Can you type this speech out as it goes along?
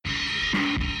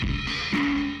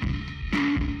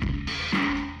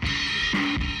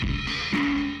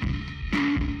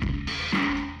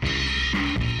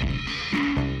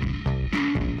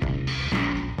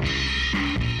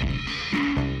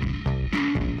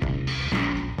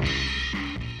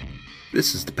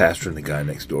This is The Pastor and the Guy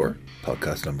Next Door,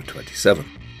 podcast number 27.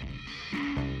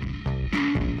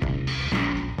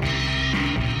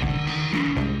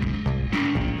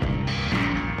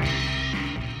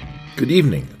 Good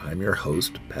evening. I'm your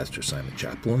host, Pastor Simon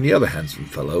Chappell, and the other handsome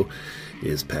fellow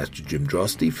is Pastor Jim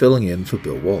Droste, filling in for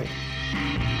Bill Wall.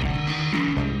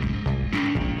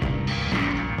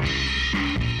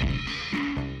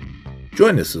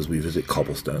 Join us as we visit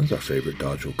Cobblestones, our favorite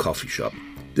Dodgeville coffee shop.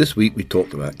 This week we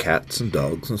talked about cats and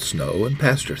dogs and snow and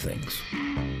pasture things.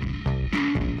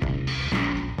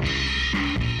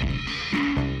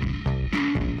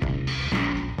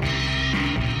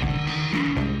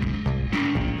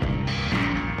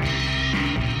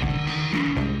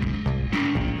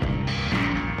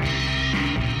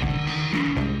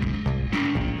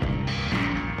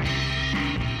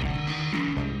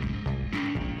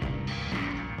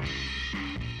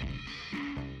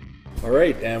 All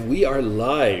right, and we are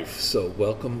live. So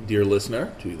welcome, dear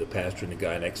listener, to The Pastor and the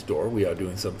Guy Next Door. We are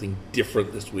doing something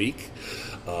different this week.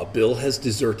 Bill has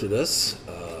deserted us.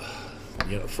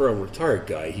 For a retired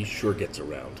guy, he sure gets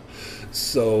around.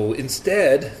 So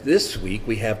instead, this week,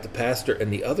 we have the pastor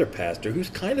and the other pastor, who's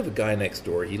kind of a guy next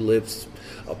door. He lives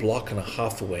a block and a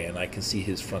half away, and I can see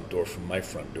his front door from my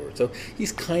front door. So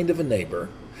he's kind of a neighbor.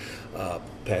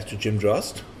 Pastor Jim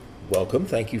Droste. Welcome.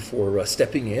 Thank you for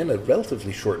stepping in at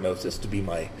relatively short notice to be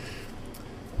my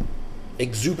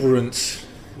exuberant,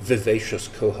 vivacious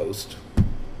co-host.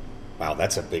 Wow,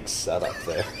 that's a big setup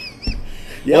there.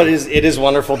 Yeah. Well, it is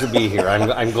wonderful to be here.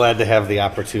 I'm glad to have the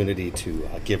opportunity to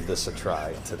give this a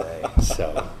try today.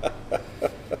 So,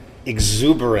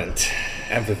 exuberant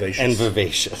And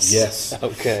vivacious. Yes.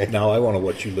 Okay. Now I want to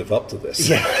watch you live up to this.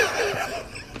 Yeah.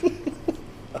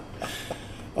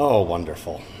 Oh,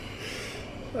 wonderful.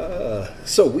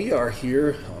 So we are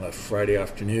here on a Friday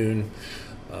afternoon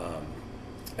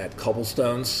at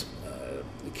Cobblestones.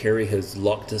 Carrie has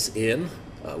locked us in.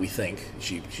 We think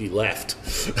she left.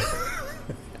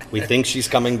 We think she's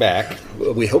coming back.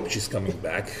 We hope she's coming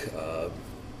back.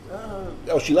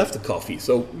 She left the coffee,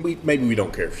 so maybe we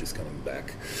don't care if she's coming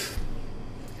back.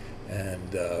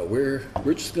 And we're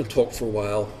just going to talk for a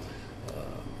while.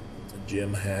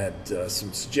 Jim had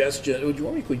some suggestions. Do you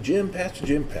want me to call Jim, Pastor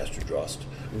Droste?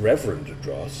 Reverend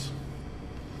Droste.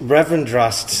 Reverend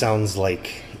Droste sounds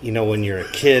like, when you're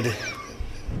a kid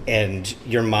and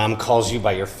your mom calls you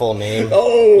by your full name.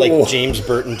 Oh! Like James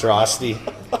Burton Droste.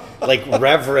 Like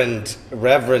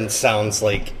Reverend sounds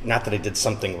like, not that I did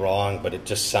something wrong, but it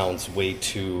just sounds way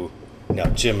too, no,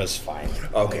 Jim is fine.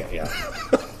 Okay. Yeah.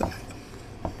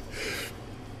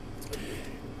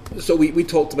 So we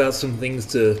talked about some things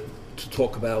to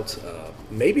talk about.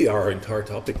 Maybe our entire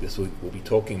topic this week will be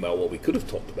talking about what we could have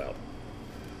talked about.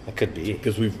 It could be.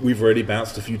 Because we've already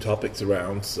bounced a few topics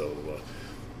around. So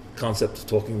concept of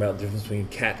talking about the difference between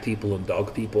cat people and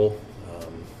dog people.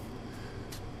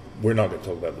 We're not going to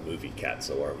talk about the movie Cat,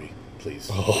 so are we? Please,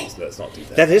 let's not do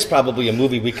that. That is probably a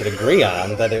movie we could agree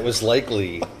on, that it was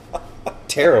likely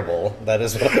terrible. That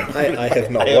is what I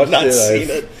have not I have watched not it. seen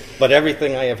it, but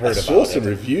everything I have heard I about saw it. some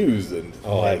reviews, and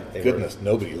my they goodness,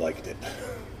 nobody liked it.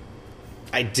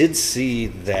 I did see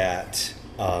that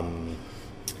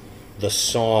the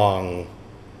song,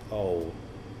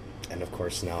 and of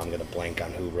course now I'm going to blank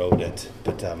on who wrote it,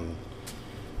 but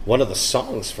one of the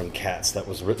songs from Cats that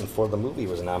was written for the movie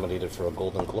was nominated for a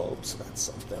Golden Globe, so that's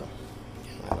something.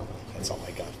 I don't know. That's all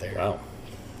I got there. Wow.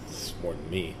 This is more than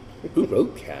me. Who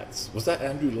wrote Cats? Was that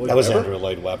Andrew Lloyd Webber? That was Andrew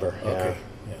Lloyd Webber. Okay.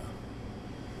 Yeah.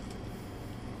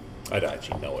 I don't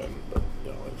actually know him, but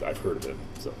I've heard of him,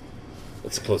 so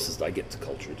that's the closest I get to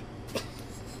cultured.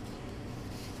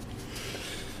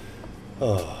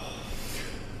 Oh.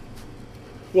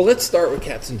 Well, let's start with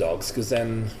cats and dogs, because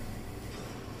then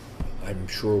I'm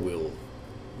sure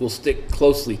we'll stick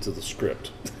closely to the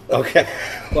script. Okay.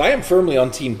 Well, I am firmly on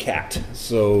Team Cat,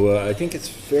 so I think it's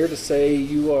fair to say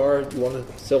you want to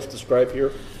self-describe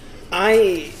here?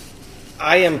 I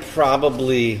am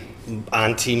probably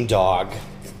on Team Dog.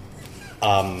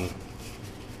 I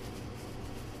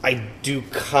do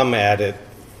come at it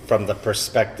from the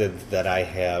perspective that I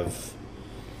have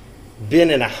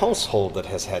been in a household that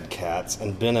has had cats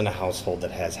and been in a household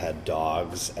that has had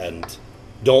dogs and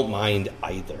don't mind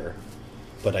either.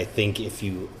 But I think if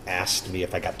you asked me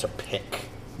if I got to pick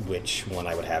which one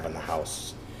I would have in the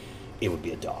house, it would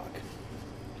be a dog.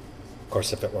 Of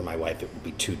course, if it were my wife, it would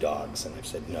be 2 dogs, and I've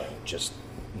said no, just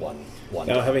one Now,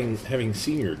 dog. having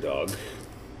seen your dog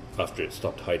after it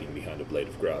stopped hiding behind a blade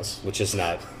of grass, which is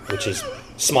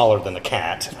smaller than a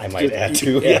cat, I might add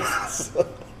to. Yes.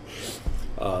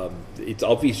 It's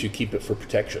obvious you keep it for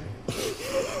protection.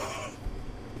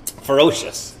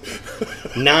 Ferocious.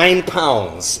 9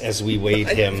 pounds as we weighed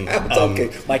him.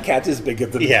 Okay, my cat is bigger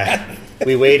than Yeah,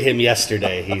 we weighed him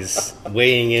yesterday. He's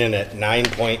weighing in at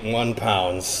 9.1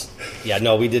 pounds. Yeah,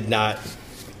 no, we did not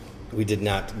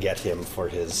get him for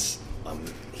his.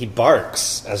 He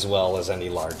barks as well as any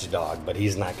large dog, but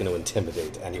he's not going to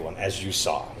intimidate anyone, as you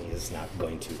saw. He is not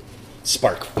going to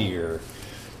spark fear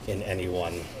in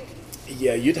anyone.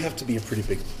 Yeah, you'd have to be a pretty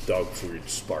big dog for it to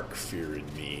spark fear in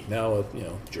me. Now,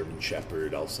 German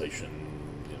Shepherd, Alsatian,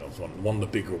 one of the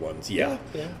bigger ones. Yeah.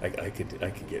 I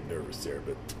could get nervous there,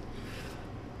 but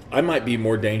I might be in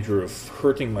more danger of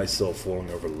hurting myself, falling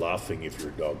over, laughing if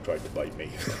your dog tried to bite me.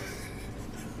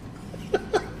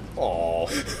 Aw.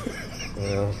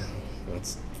 Well,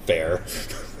 that's fair.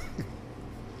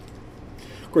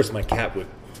 Of course, my cat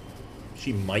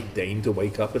she might deign to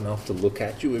wake up enough to look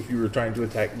at you if you were trying to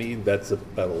attack me. That's a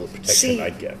battle of protection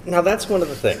I'd get. Now that's one of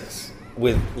the things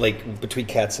with between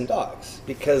cats and dogs,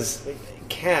 because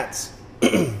cats,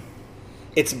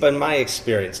 it's been my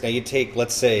experience. Now you take,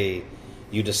 let's say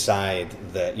you decide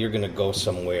that you're going to go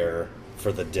somewhere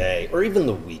for the day or even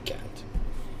the weekend.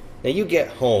 Now you get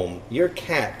home, your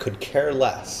cat could care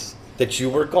less that you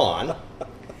were gone.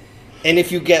 And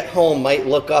if you get home, might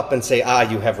look up and say,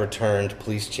 you have returned,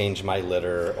 please change my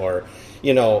litter. Or,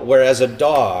 whereas a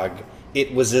dog,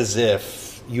 it was as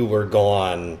if you were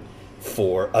gone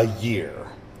for a year.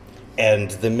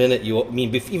 And the minute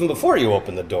even before you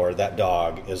open the door, that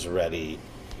dog is ready.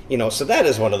 So that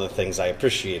is one of the things I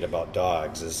appreciate about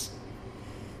dogs is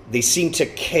they seem to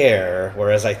care,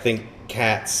 whereas I think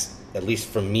cats, at least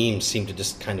from memes, seem to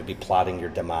just kind of be plotting your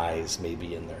demise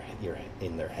maybe in their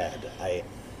head.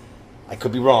 I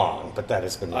could be wrong, but that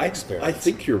has been my experience. I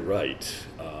think you're right.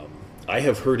 I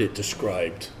have heard it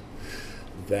described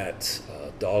that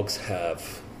dogs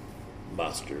have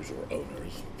masters or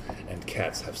owners, and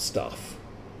cats have stuff.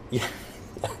 Yeah.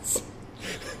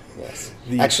 Yes.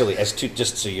 Actually, as two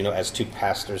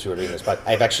pastors who are doing this, but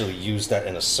I've actually used that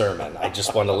in a sermon. I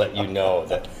just want to let you know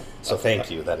that. So thank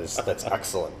you. That's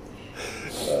excellent.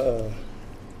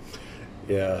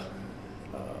 Yeah.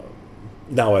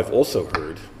 Now I've also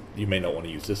heard. You may not want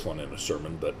to use this one in a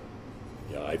sermon, but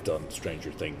I've done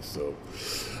stranger things. So,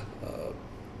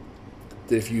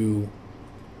 if you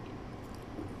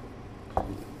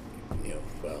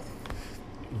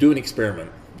do an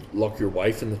experiment, lock your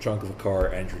wife in the trunk of a car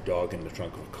and your dog in the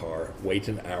trunk of a car, wait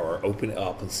an hour, open it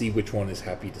up, and see which one is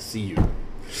happy to see you.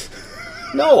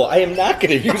 No, I am not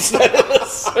going to use that in a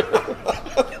sermon.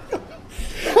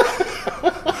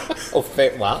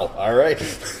 Wow. All right.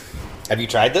 Have you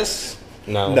tried this?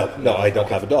 No, I don't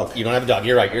have a dog. You don't have a dog.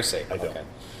 You're right. You're safe. I don't.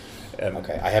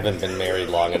 Okay. I haven't been married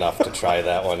long enough to try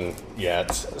that one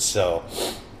yet. So,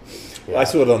 yeah. I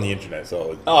saw it on the internet.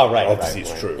 So, obviously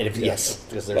it's true. Yes,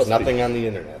 because there's nothing on the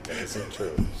internet that isn't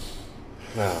true.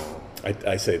 No,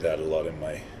 I say that a lot in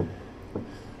my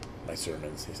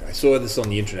sermons. I saw this on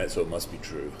the internet, so it must be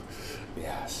true.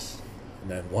 Yes.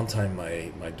 And then one time,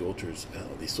 my daughters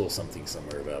they saw something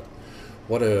somewhere about.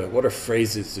 What are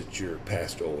phrases that your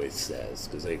pastor always says?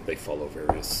 Because they follow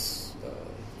various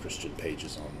Christian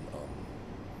pages on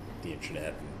the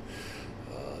internet. And,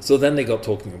 so then they got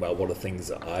talking about what are things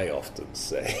that I often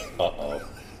say. Uh-oh.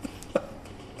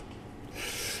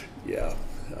 Yeah.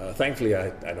 Thankfully,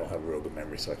 I don't have a real good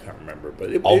memory, so I can't remember.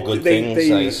 But good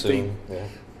things, I assume.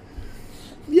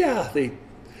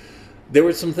 There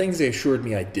were some things they assured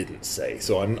me I didn't say.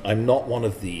 So I'm not one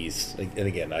of these. And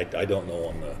again, I don't know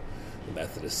on the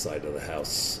Methodist side of the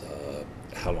house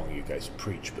how long you guys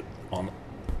preach, but on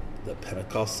the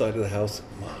Pentecost side of the house,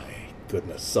 my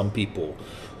goodness, some people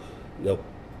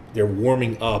they're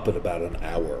warming up at about an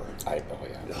hour.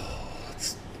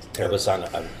 It's terrible.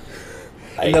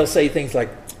 And they'll say things like,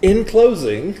 in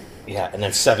closing. Yeah, and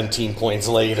then 17 points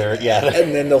later, yeah.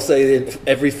 And then they'll say it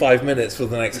every 5 minutes for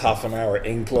the next half an hour,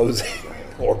 in closing.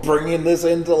 Or bringing this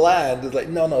into land. It's like,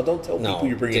 no, don't tell people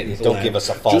you're bringing it into land. Don't give us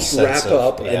a false sense. Just wrap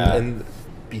up and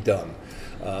be done.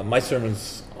 My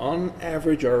sermons, on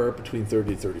average, are between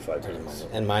 30 to 35 minutes.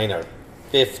 And mine are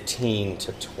 15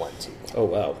 to 20. Oh,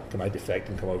 wow. Can I defect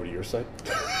and come over to your side?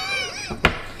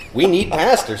 We need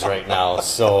pastors right now.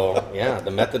 So, yeah,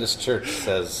 the Methodist Church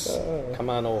says,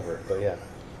 come on over. But, yeah.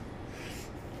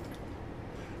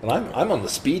 And I'm on the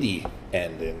speedy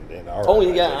end in our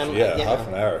half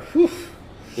an hour. Whew.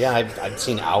 Yeah, I've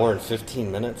seen hour and 15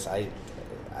 minutes. I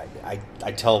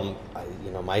tell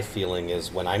my feeling is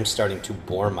when I'm starting to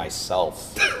bore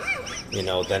myself,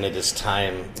 then it's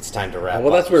time to wrap up.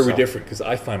 Well, that's where we're different, because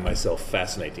I find myself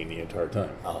fascinating the entire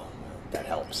time. Oh, that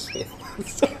helps.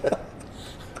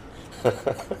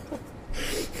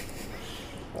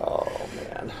 Oh,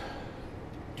 man.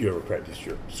 Do you ever practice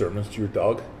your sermons to your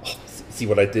dog? Oh, see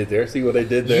what I did there? See what I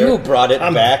did there? You brought it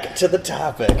back to the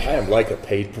topic. I am like a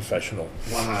paid professional.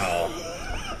 Wow.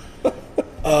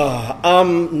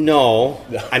 No.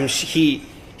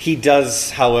 He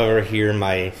does, however, hear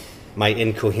my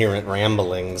incoherent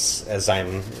ramblings as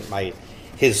I'm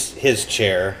his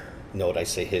chair. Note I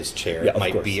say his chair. Yeah, it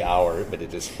might course. be our, but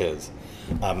it is his.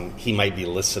 He might be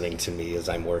listening to me as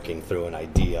I'm working through an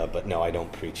idea, but no, I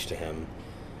don't preach to him.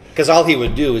 Because all he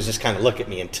would do is just kind of look at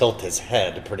me and tilt his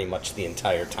head pretty much the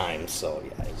entire time. So,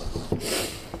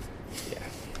 yeah.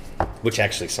 Which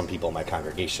actually some people in my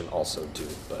congregation also do,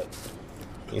 but...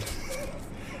 You know.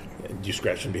 Do you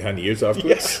scratch him behind the ears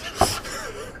afterwards? Yes.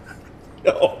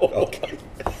 No. Okay.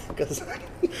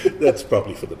 That's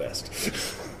probably for the best.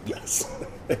 Yes.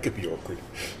 That could be awkward.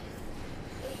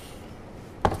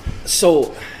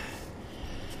 So,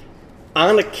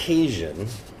 on occasion,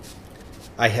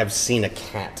 I have seen a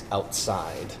cat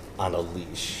outside on a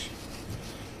leash,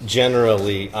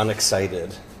 generally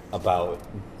unexcited about,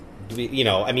 an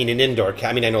indoor cat.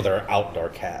 I mean, I know there are outdoor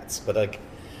cats, but like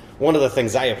one of the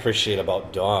things I appreciate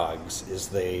about dogs is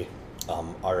they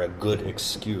are a good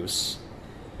excuse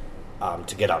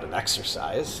to get out and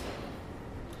exercise.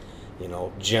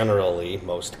 Generally,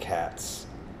 most cats,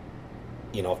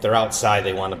 if they're outside,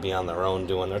 they want to be on their own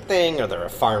doing their thing, or they're a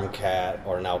farm cat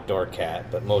or an outdoor cat.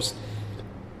 But most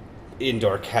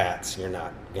indoor cats, you're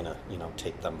not going to,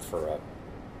 take them for a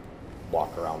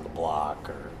walk around the block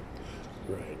or...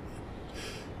 Right.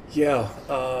 Yeah,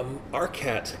 our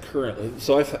cat currently...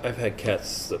 So I've had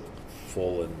cats that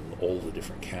fall in all the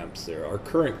different camps there. Our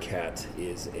current cat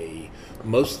is a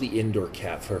mostly indoor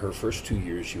cat. For her first 2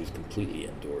 years, she was completely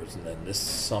indoors. And then this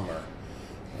summer,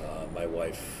 my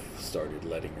wife started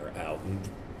letting her out. And,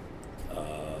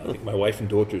 I think my wife and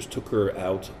daughters took her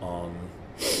out on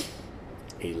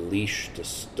a leash to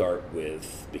start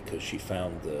with because she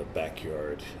found the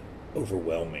backyard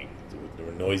overwhelming. There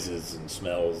were noises and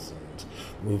smells and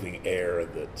moving air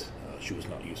that she was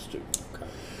not used to. Okay.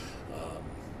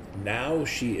 Now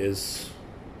she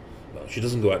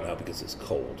doesn't go out now because it's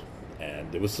cold.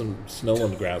 And there was some snow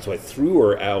on the ground, so I threw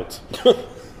her out.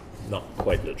 Not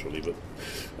quite literally, but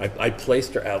I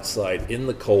placed her outside in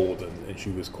the cold, and she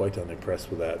was quite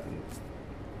unimpressed with that, and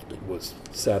was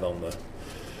sat on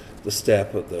the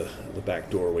step of the back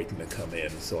door waiting to come in,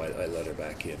 so I let her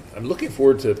back in. I'm looking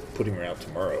forward to putting her out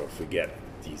tomorrow if we get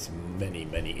these many,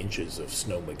 many inches of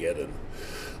snowmageddon.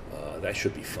 That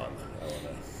should be fun. I want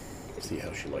to see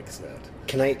how she likes that.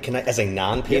 Can I, as a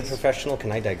non-paid Yes. professional,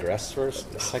 can I digress for a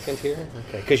second here?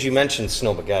 Okay. Because you mentioned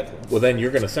Snowmageddon. Well, then you're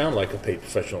going to sound like a paid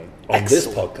professional on this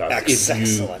podcast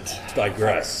Excellent. if you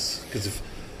digress.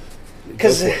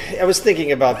 Because I was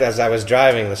thinking about that as I was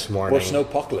driving this morning. Or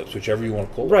snowpocalypse, whichever you want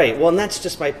to call it. Right. Well, and that's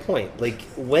just my point. Like,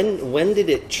 when did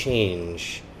it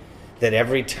change that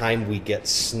every time we get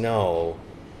snow,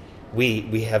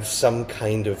 we have some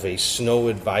kind of a snow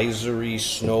advisory,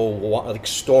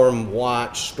 storm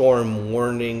watch, storm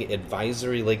warning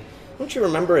advisory? Like, don't you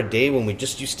remember a day when we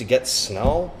just used to get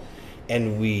snow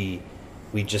and we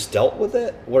just dealt with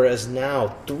it? Whereas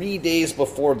now, 3 days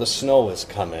before the snow is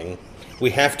coming,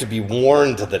 we have to be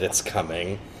warned that it's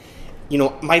coming.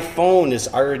 My phone is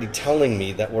already telling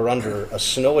me that we're under a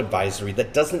snow advisory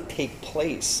that doesn't take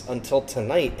place until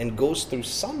tonight and goes through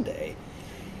Sunday.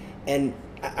 And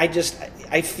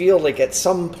I feel like at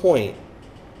some point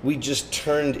we just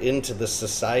turned into the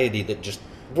society that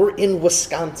we're in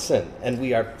Wisconsin and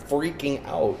we are freaking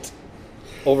out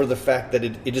over the fact that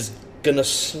it is going to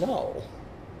snow.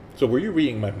 So were you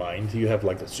reading my mind? Do you have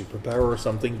like a superpower or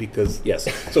something? Because, yes.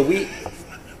 So we,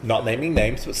 not naming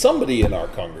names, but somebody in our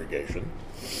congregation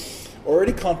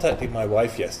already contacted my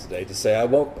wife yesterday to say, I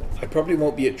probably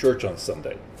won't be at church on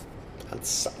Sunday.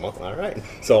 Well, all right.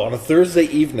 So on a Thursday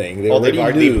evening, they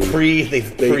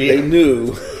They've They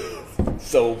knew.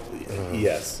 So,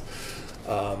 yes.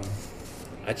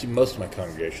 Actually, most of my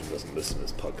congregation doesn't listen to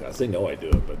this podcast. They know I do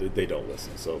it, but they don't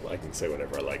listen, so I can say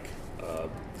whatever I like.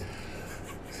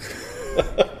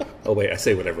 Oh, wait, I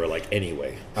say whatever I like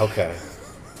anyway. Okay.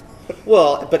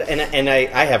 Well, but and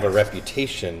I have a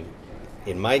reputation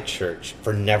in my church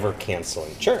for never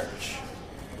canceling church.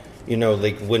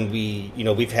 Like when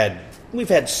we've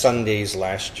had Sundays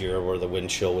last year where the wind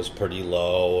chill was pretty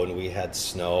low and we had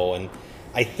snow, and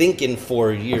I think in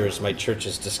 4 years my church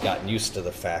has just gotten used to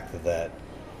the fact that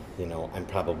we're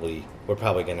probably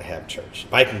going to have church.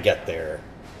 If I can get there,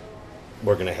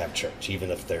 we're going to have church, even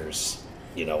if there's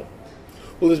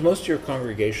Well, is most of your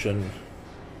congregation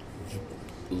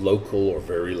local or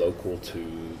very local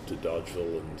to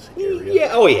Dodgeville and area?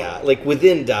 Yeah, oh yeah. Like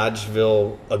within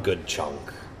Dodgeville, a good chunk.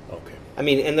 Okay. I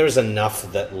mean, and there's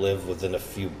enough that live within a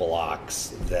few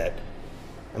blocks that,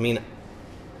 I mean,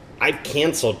 I've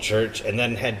canceled church and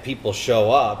then had people show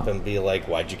up and be like,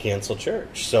 why'd you cancel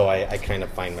church? So I kind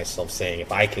of find myself saying,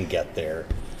 if I can get there,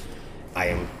 I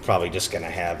am probably just going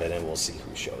to have it and we'll see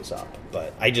who shows up.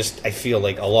 But I feel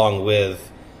like along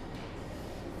with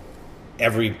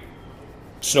every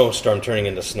snowstorm turning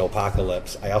into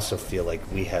snowpocalypse, I also feel like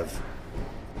we have,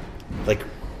 like,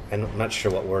 and I'm not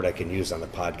sure what word I can use on the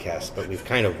podcast, but we've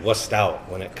kind of wussed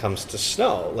out when it comes to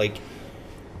snow. Like,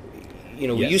 you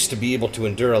know, we used to be able to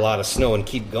endure a lot of snow and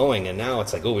keep going, and now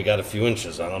it's like, oh, we got a few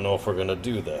inches. I don't know if we're going to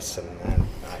do this, and I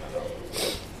don't know.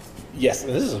 Yes,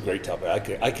 this is a great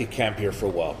topic. I could camp here for a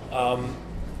while.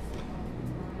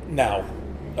 Now,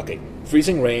 okay,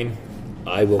 freezing rain,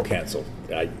 I will cancel.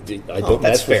 I don't that's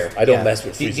mess fair. with. I don't mess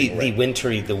with freezing rain.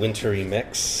 The wintry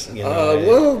mix. You know,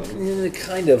 well,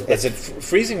 kind of. But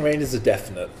freezing rain is a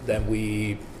definite. Then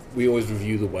we always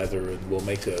review the weather and we'll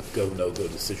make a go/no-go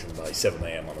decision by 7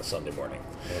 a.m. on a Sunday morning.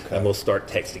 Okay. And we'll start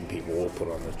texting people. We'll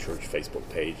put on the church Facebook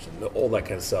page and all that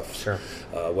kind of stuff. Sure.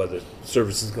 Whether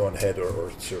service is going ahead or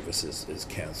service is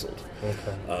canceled.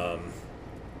 Okay.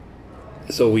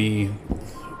 So we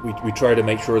try to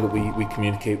make sure that we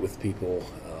communicate with people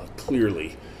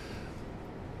clearly.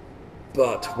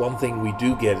 But one thing we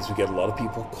do get is we get a lot of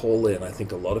people call in. I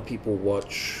think a lot of people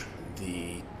watch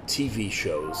the TV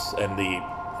shows and the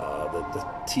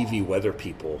TV weather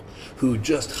people who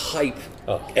just hype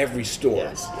every storm.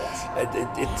 Yes.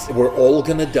 We're all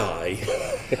gonna die.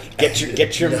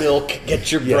 Get your milk.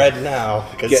 Get your bread now.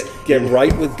 Get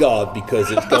right with God because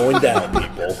it's going down,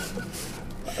 people.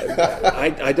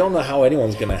 I don't know how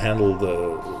anyone's going to handle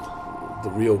the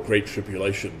real Great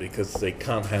Tribulation because they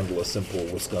can't handle a simple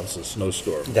Wisconsin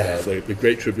snowstorm. The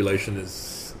Great Tribulation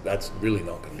that's really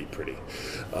not going to be pretty.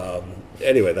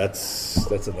 Anyway, that's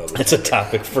another. That's a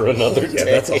topic for another day. Yeah,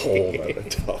 that's a whole other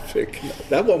topic.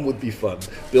 That one would be fun.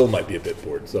 Bill might be a bit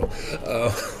bored. So,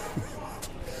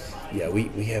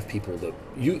 we have people that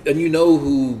you know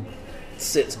who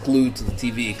sits glued to the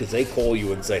TV because they call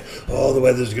you and say, "Oh, the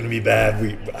weather's going to be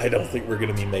bad. I don't think we're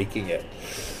going to be making it."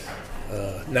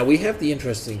 Now we have the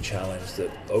interesting challenge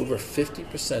that over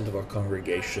 50% of our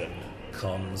congregation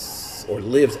comes or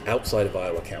lives outside of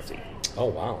Iowa County. Oh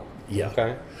wow! Yeah.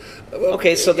 Okay. Well,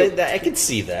 so I could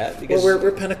see that because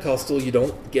we're Pentecostal. You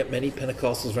don't get many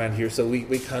Pentecostals around here, so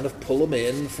we kind of pull them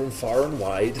in from far and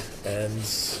wide, and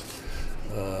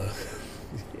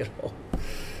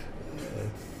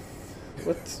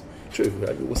what's true?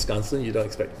 Wisconsin, you don't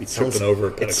expect to be tripping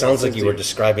over. It sounds like you were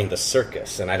describing the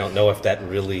circus, and I don't know if that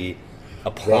really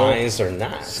applies or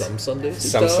not. Some Sundays it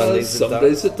Some does. Sundays Some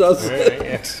days it doesn't. Right,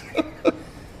 yes.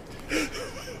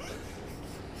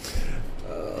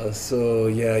 So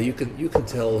yeah, you can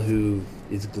tell who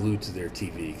is glued to their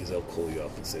TV because they'll call you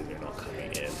up and say they're not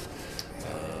coming in.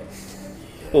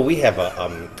 Well, we have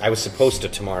I was supposed to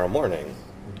tomorrow morning.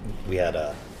 We had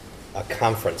a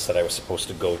conference that I was supposed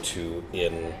to go to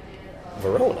in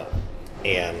Verona,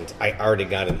 and I already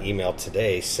got an email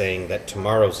today saying that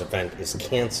tomorrow's event is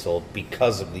canceled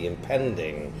because of the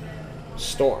impending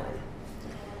storm,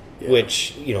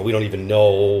 which we don't even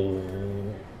know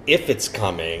if it's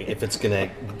coming, if it's going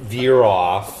to veer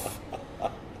off,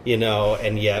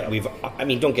 and yet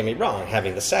don't get me wrong,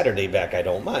 having the Saturday back I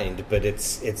don't mind, but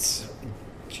it's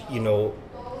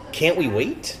can't we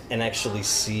wait and actually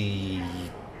see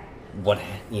what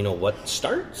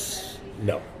starts?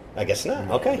 No. I guess not.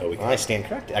 Okay. No, I stand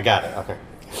corrected. I got it. Okay.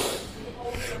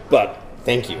 But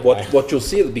thank you. What you'll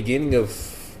see at the beginning of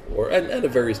and at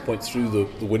various points through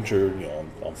the winter,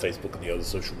 on Facebook and the other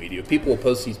social media, people will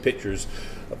post these pictures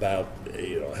about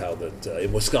how that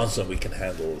in Wisconsin we can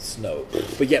handle the snow.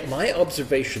 But yet my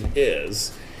observation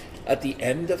is at the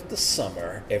end of the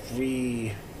summer,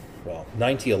 90%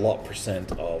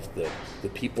 of the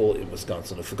people in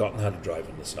Wisconsin have forgotten how to drive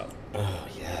in the snow. Oh,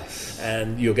 yes.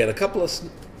 And you'll get a couple of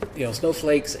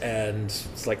snowflakes, and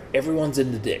it's like everyone's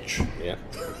in the ditch. Yeah.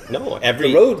 No,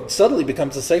 the road suddenly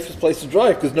becomes the safest place to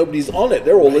drive because nobody's on it.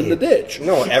 They're all in the ditch.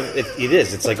 No, it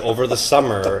is. It's like over the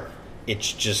summer,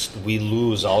 it's just we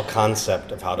lose all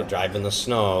concept of how to drive in the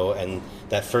snow, and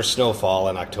that first snowfall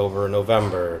in October or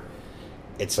November,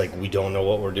 it's like we don't know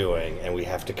what we're doing, and we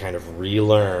have to kind of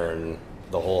relearn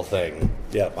the whole thing.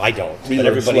 Yeah, I don't. But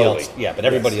everybody slowly. else. Yeah, but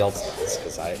everybody else does.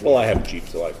 Because I have a Jeep,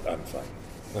 so I'm fine.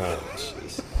 Oh,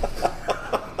 jeez.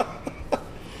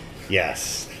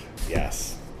 Yes.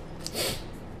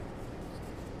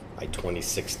 My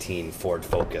 2016 Ford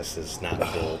Focus is not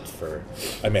built for.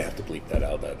 I may have to bleep that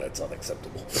out. That's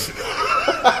unacceptable.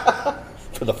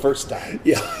 For the first time.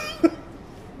 Yeah.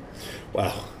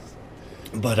 Wow.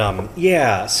 But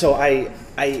yeah. So I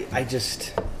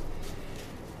just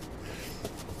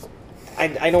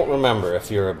I don't remember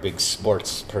if you're a big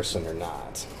sports person or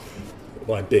not.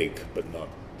 Well, I'm big, but not.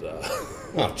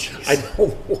 Oh, jeez. I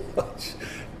don't watch.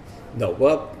 No,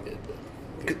 well,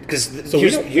 Because so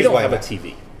we don't have a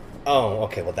TV. Oh,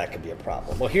 okay. Well, that could be a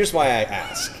problem. Well, here's why I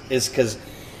ask is because,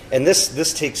 and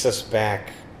this takes us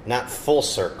back, not full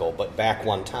circle, but back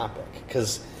one topic.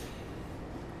 Because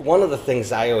one of the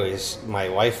things my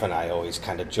wife and I always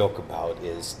kind of joke about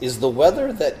is the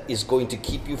weather that is going to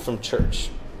keep you from church.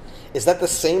 Is that the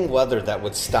same weather that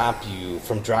would stop you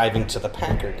from driving to the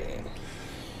Packer game?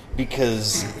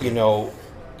 Because,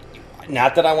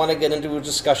 not that I want to get into a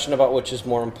discussion about which is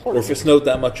more important. Or if it snowed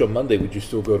that much on Monday, would you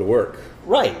still go to work?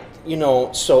 Right.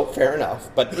 So fair enough.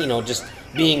 But, just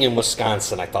being in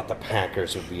Wisconsin, I thought the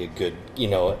Packers would be a good,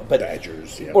 but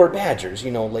Badgers, yeah. Or Badgers,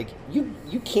 like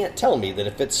you can't tell me that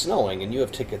if it's snowing and you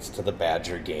have tickets to the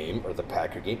Badger game or the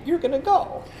Packer game, you're going to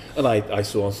go. And I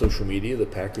saw on social media the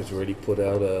Packers already put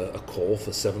out a call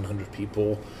for 700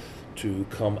 people to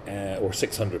come or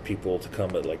 600 people to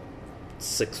come at like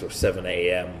 6 or 7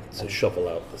 a.m. to shovel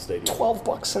out the stadium.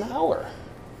 $12 an hour.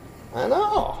 I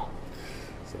know.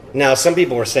 Now, some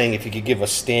people were saying if you could give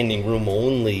us standing room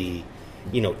only,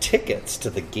 tickets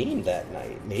to the game that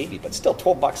night, maybe, but still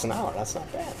 $12 an hour. That's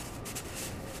not bad.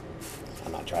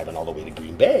 I'm not driving all the way to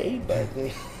Green Bay, but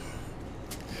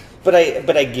but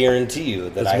I guarantee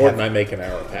you that That's more than I make an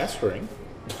hour pastoring.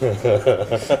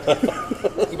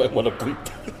 You might want to bleep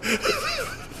that.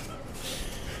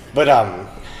 But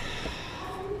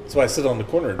That's why I sit on the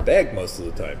corner and bag most of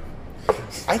the time.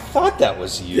 I thought that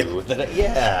was you.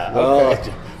 Yeah. Well,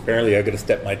 Okay. apparently I got to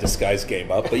step my disguise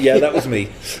game up, but yeah, that was me.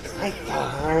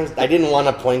 I didn't want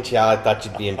to point you out. I thought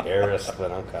you'd be embarrassed,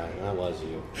 but okay, that was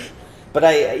you. But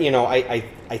I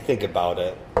think about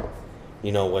it.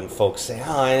 When folks say,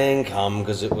 "Oh, I didn't come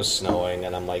because it was snowing,"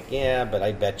 and I'm like, "Yeah, but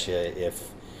I bet you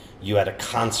if you had a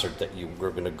concert that you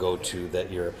were going to go to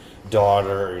that your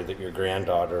daughter or that your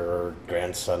granddaughter or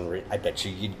grandson, I bet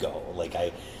you'd go." Like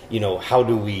how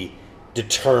do we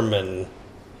determine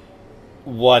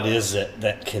what is it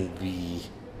that can be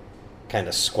kind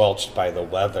of squelched by the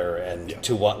weather, and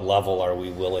to what level are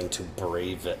we willing to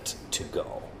brave it to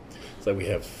go? So we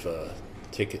have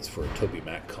tickets for a Toby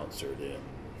Mac concert in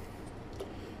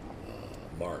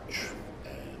March,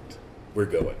 and we're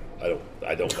going.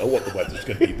 I don't know what the weather's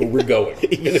going to be, but we're going.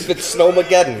 Even if it's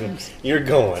Snowmageddon, you're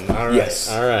going. All right. Yes.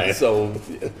 All right. So,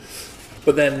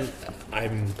 but then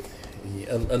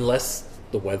unless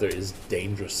the weather is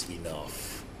dangerous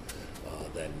enough,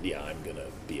 then I'm going to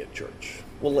be at church.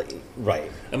 Well,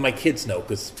 right. And my kids know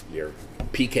because they're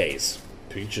PKs,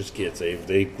 preachers' kids.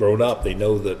 They've grown up. They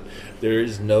know that there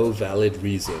is no valid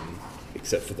reason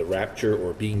except for the rapture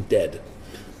or being dead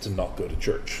to not go to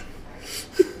church.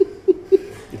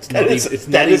 It's not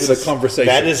even a conversation.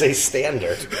 That is a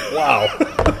standard. Wow.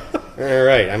 All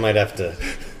right. I might have to.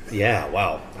 Yeah.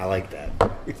 Wow. I like that.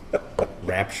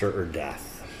 Rapture or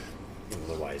death.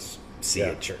 Otherwise, see you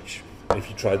at church. If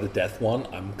you try the death one,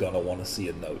 I'm gonna want to see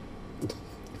a note.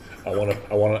 I want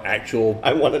an actual.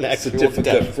 I want an actual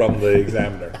certificate death. from the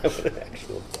examiner. I want an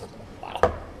actual.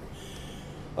 Wow.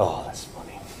 Oh, that's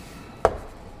funny.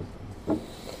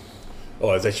 Oh,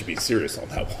 I was actually being serious on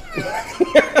that one.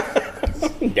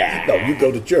 No, you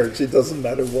go to church. It doesn't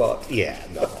matter what. Yeah.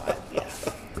 No. Yeah.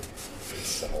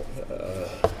 So.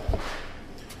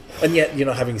 And yet,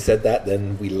 having said that,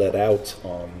 then we let out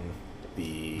on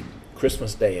the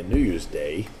Christmas Day and New Year's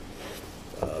Day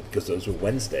because those were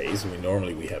Wednesdays, and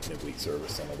we have midweek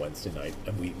service on a Wednesday night,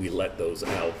 and we let those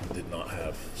out and did not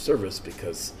have service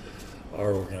because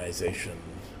our organization,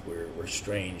 we're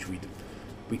strange.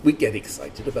 We get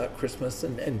excited about Christmas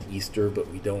and Easter,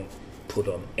 but we don't put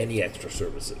on any extra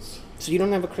services. So you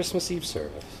don't have a Christmas Eve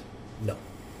service? No.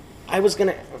 I was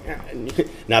going to,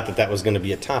 not that was going to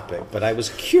be a topic, but I was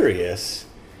curious.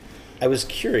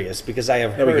 Because I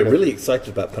have heard. We get really excited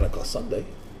about Pentecost Sunday.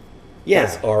 Yeah.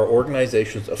 That's our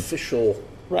organization's official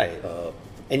right.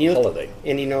 holiday.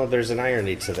 And there's an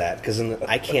irony to that, because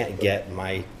I can't get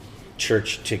my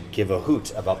church to give a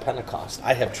hoot about Pentecost.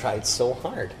 I have tried so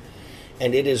hard.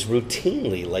 And it is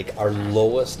routinely like our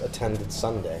lowest attended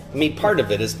Sunday. I mean, part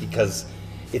of it is because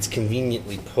it's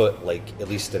conveniently put, like, at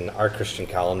least in our Christian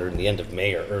calendar, in the end of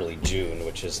May or early June,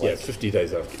 which is like... Yeah, 50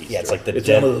 days after Easter. Yeah, it's like it's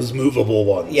one of those movable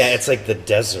ones. Yeah, it's like the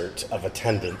desert of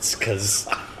attendance, because,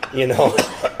 you've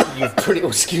pretty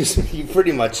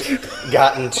much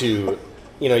gotten to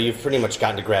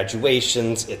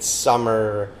graduations, it's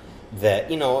summer,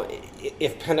 that,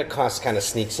 if Pentecost kind of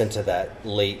sneaks into that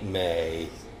late May...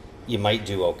 you might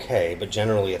do okay, but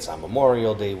generally it's on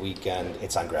Memorial Day weekend,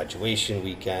 it's on graduation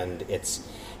weekend, it's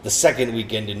the second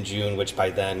weekend in June, which by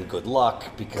then, good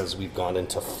luck, because we've gone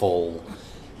into full,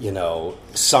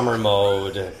 summer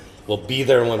mode. We'll be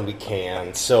there when we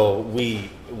can. So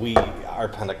our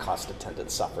Pentecost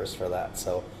attendance suffers for that.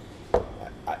 So,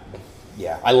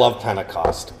 I love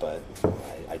Pentecost, but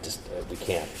we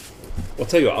can't. I'll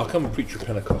tell you what, I'll come and preach your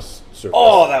Pentecost service.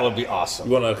 Oh, that would be awesome.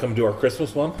 You want to come do our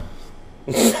Christmas one?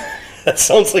 That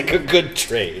sounds like a good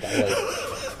trade. I like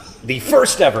the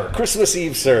first ever Christmas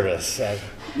Eve service.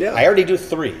 Yeah. I already do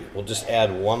 3. We'll just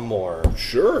add one more.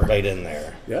 Sure. Right in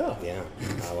there. Yeah. Yeah,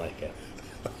 I like it.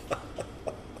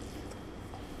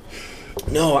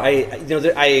 No,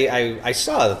 I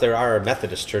saw that there are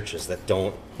Methodist churches that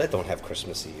don't have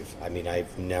Christmas Eve. I mean,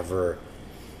 I've never,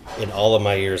 in all of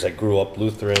my years, I grew up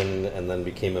Lutheran and then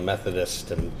became a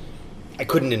Methodist, and I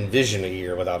couldn't envision a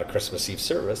year without a Christmas Eve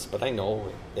service. But I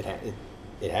know it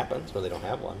happens where they don't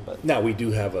have one. But now we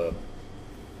do have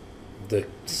the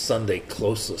Sunday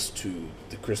closest to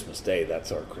the Christmas day.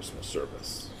 That's our Christmas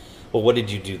service. Well, what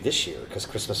did you do this year? Because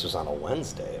Christmas was on a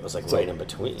Wednesday. It was right in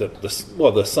between.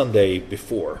 The Sunday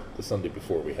before. The Sunday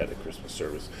before we had a Christmas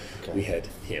service. Okay. We had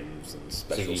hymns and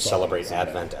special songs. So you celebrate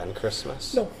Advent and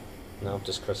Christmas? No. No,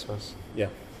 just Christmas? Yeah.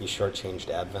 You shortchanged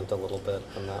Advent a little bit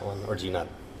on that one? Or do you not?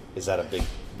 Is that a big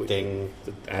thing?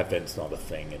 Advent's not a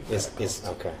thing in Pentecost.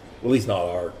 Okay. Well, at least not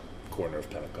our corner of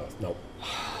Pentecost. No.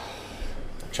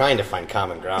 I'm trying to find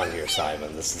common ground here,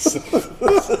 Simon. This is...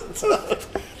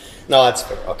 No, that's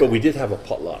fair. Okay. But we did have a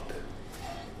potluck.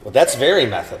 Well, that's very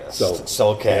Methodist. So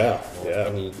okay. Yeah.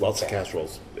 Lots of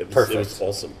casseroles. Perfect. It was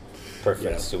awesome.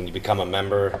 Perfect. Yeah. So when you become a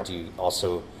member, you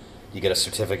get a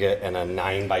certificate and a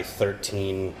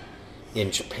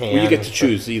 9x13-inch pan? Well, you get to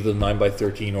choose either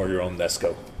 9x13 or your own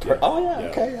Nesco.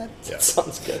 Okay. That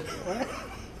sounds good.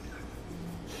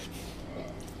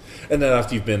 And then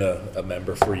after you've been a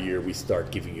member for a year, we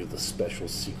start giving you the special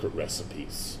secret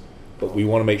recipes. But we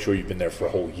want to make sure you've been there for a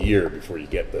whole year before you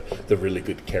get the really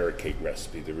good carrot cake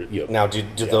recipe. Now, do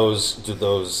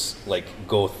those like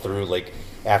go through like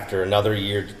after another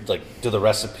year? Like, do the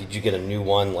recipe? Do you get a new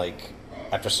one like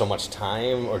after so much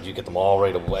time, or do you get them all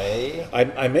right away?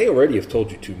 I may already have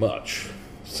told you too much,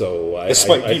 so this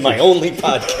might be my only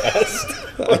podcast.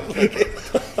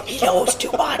 He knows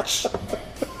too much.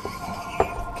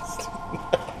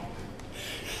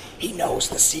 He knows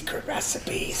the secret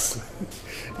recipes.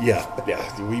 Yeah.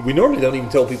 We normally don't even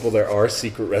tell people there are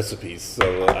secret recipes,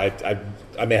 so I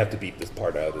may have to beat this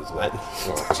part out as well.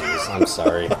 Jeez, I'm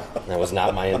sorry. That was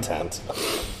not my intent.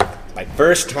 My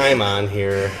first time on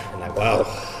here, and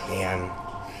man.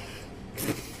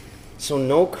 So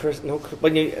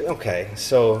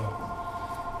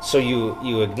So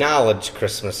you acknowledge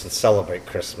Christmas and celebrate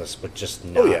Christmas, but just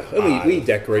not. Oh yeah, and we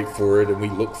decorate for it and we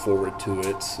look forward to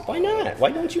it. Why not? Why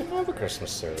don't you have a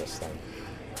Christmas service then?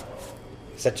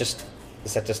 Is that just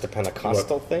a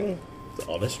Pentecostal thing?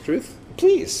 The honest truth?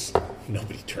 Please.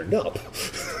 Nobody turned up.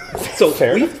 So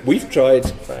we've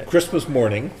tried Christmas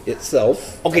morning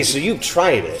itself. Okay, so you've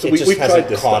tried it. So it just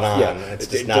hasn't caught on. Yeah. It's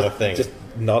just not a thing. Just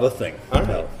not a thing. All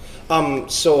right. No.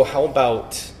 So how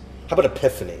about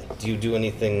Epiphany? Do you do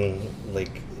anything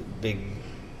like big?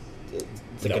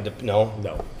 No.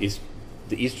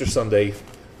 The Easter Sunday,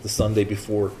 the Sunday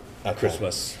before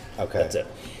Christmas. Okay. That's it.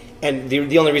 And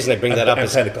the only reason I bring that up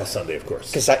is Pentecost Sunday, of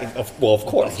course. Of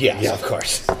course, of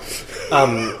course.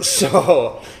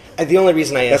 So the only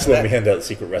reason I ask that's when we hand out the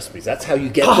secret recipes. That's how you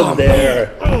get them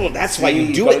there. Oh, that's why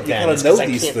you do it then. You gotta know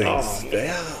these things.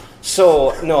 Yeah.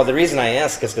 So no, the reason I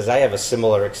ask is because I have a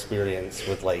similar experience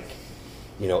with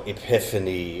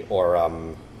Epiphany or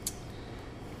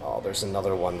there's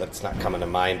another one that's not coming to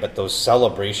mind, but those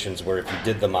celebrations where if you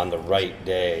did them on the right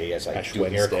day, as I Ash do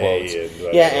Wednesday air quotes,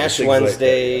 and, Ash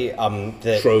Wednesday,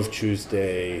 like Shrove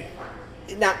Tuesday.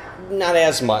 Not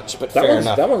as much, but fair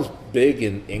enough. That one's big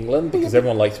in England because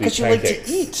everyone likes to eat pancakes.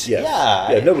 Because you like to eat.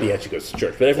 Yes. Yeah. Nobody actually goes to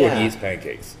church, but everyone eats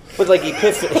pancakes. But like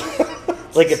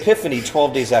Epiphany,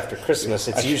 12 days after Christmas,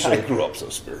 it's usually. I grew up so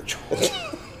spiritual.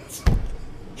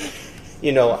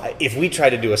 If we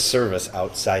try to do a service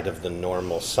outside of the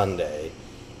normal Sunday,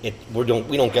 we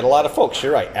don't get a lot of folks.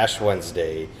 You're right. Ash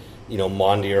Wednesday,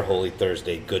 Maundy or Holy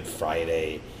Thursday, Good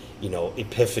Friday.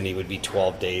 Epiphany would be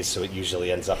 12 days, so it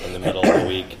usually ends up in the middle of the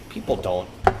week. People don't.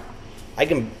 I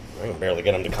can barely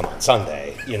get them to come on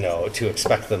Sunday. To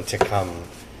expect them to come,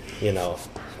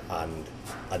 on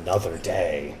another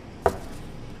day.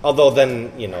 Although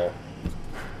then,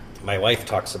 my wife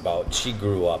talks about she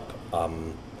grew up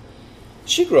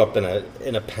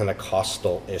in a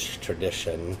Pentecostal-ish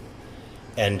tradition,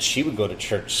 and she would go to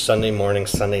church Sunday morning,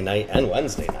 Sunday night, and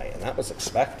Wednesday night. and that was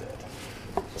expected.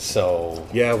 So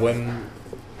Yeah, when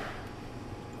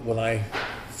I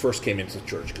first came into the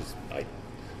church, because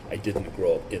I didn't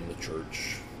grow up in the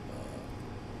church.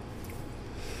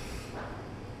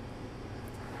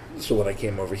 So when I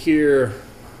came over here,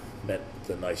 met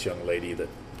the nice young lady that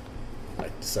I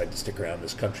decided to stick around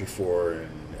this country for,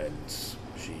 and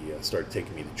she started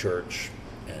taking me to church.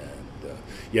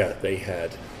 And they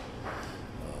had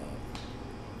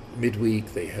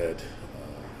midweek, they had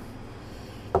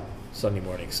Sunday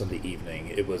morning, Sunday evening.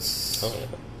 It was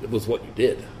what you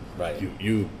did, right?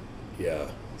 You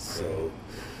So,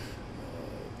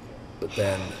 but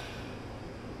then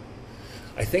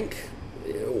I think,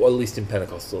 well, at least in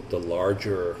Pentecostal, the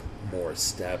larger, more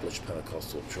established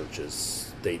Pentecostal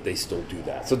churches, they still do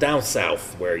that. So down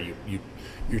south, where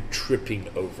you're tripping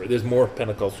over, there's more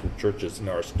Pentecostal churches than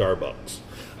there are Starbucks,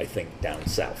 I think, down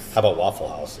south. How about Waffle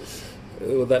Houses?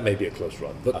 Well, that may be a close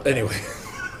run, but anyway.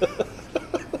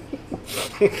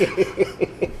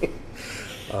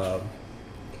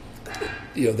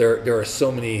 There are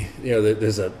so many.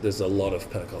 There's a lot of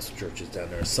Pentecostal churches down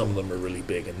there. Some of them are really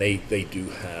big, and they do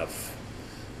have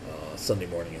Sunday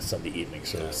morning and Sunday evening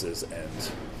services.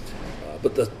 And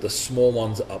but the small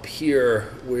ones up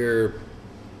here, now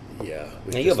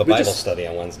you have a Bible study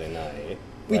on Wednesday night.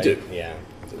 We right? do. Yeah,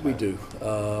 we do.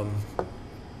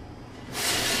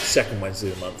 Second Wednesday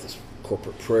of the month is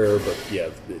corporate prayer, but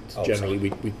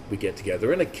generally we get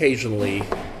together, and occasionally,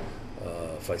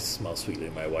 if I smell sweetly,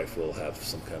 my wife will have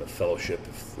some kind of fellowship.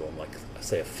 If on, like,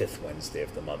 say, a fifth Wednesday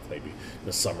of the month, maybe in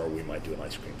the summer we might do an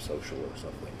ice cream social or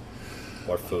something.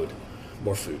 More food.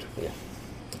 More food. Yeah,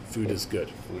 food is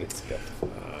good. Food is good.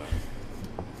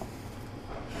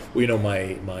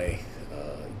 My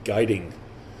guiding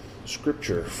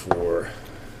scripture for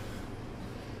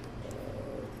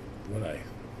when I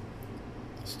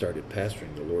started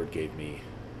pastoring, the Lord gave me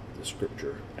the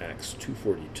scripture, Acts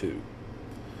 2:42.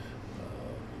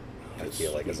 I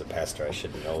feel like as a pastor I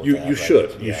should know you that. You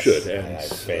should. You should. And I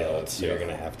failed, so you're going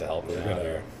to have to help me out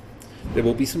there. There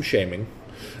will be some shaming.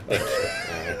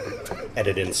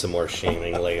 Edit in some more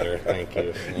shaming later. Thank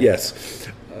you. Yes.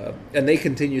 And they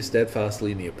continue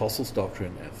steadfastly in the apostles'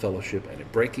 doctrine and fellowship and in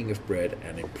breaking of bread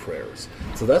and in prayers.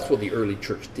 So that's what the early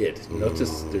church did.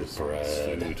 Notice there's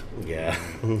food. Yeah.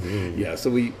 Yeah. So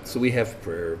we have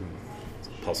prayer,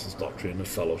 apostles' doctrine and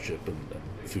fellowship and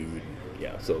food.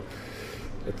 Yeah. So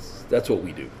that's what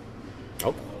we do.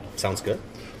 Oh, sounds good.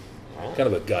 Kind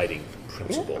of a guiding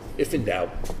principle. Yeah. If in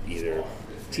doubt, either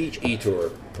teach, eat,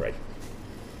 or pray.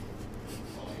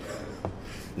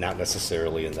 Not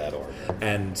necessarily in that order.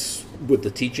 And with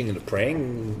the teaching and the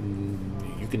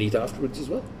praying, you can eat afterwards as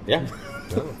well. Yeah.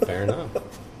 No, fair enough.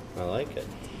 I like it.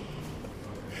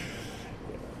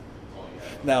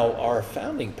 Now, our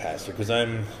founding pastor, because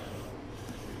I'm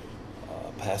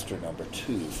pastor number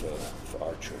 2 for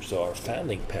our church, so our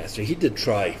founding pastor, he did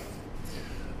try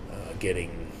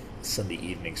getting Sunday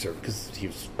evening service, because he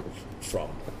was from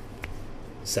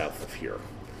south of here.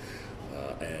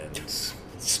 And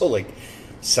so, like,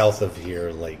 south of here,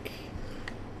 like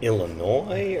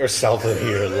Illinois, or south of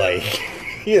here, like,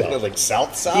 like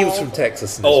south? He was from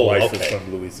Texas, and his wife was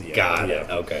from Louisiana. Got it.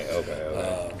 Okay.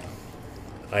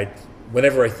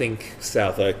 Whenever I think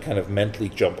south, I kind of mentally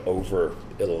jump over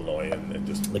Illinois and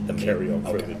just like carry on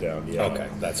further down. Yeah. Okay,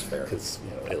 that's fair. Because,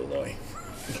 Illinois.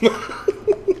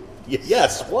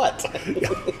 Yes, what?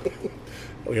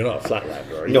 Well, you're not a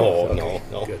flatlander, are you?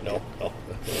 No.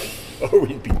 Or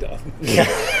we'd be done.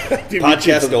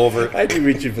 Podcast over. I'd be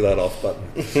reaching for that off button.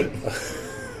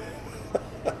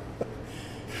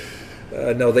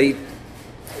 No, they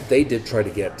did try to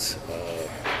get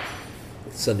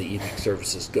Sunday evening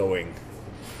services going,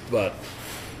 but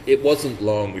it wasn't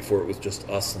long before it was just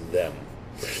us and them.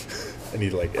 And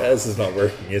he's like, this is not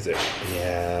working, is it?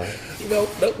 Yeah. No,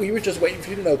 we were just waiting for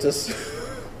you to notice.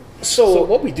 So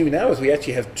what we do now is we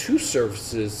actually have 2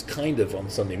 services kind of on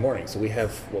Sunday morning. So we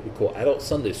have what we call Adult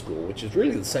Sunday School, which is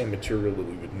really the same material that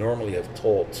we would normally have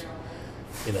taught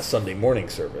in a Sunday morning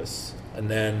service. And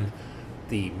then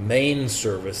the main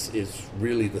service is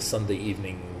really the Sunday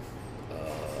evening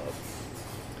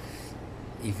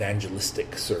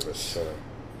evangelistic service.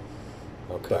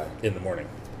 Okay. In the morning.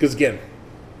 Because again,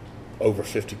 over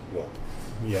 50%,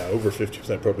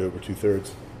 probably over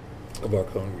 2/3 of our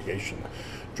congregation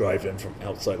drive in from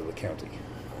outside of the county.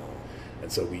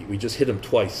 And so we just hit them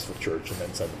twice for church and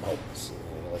then send them home. So,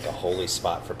 like a holy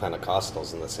spot for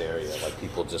Pentecostals in this area. Like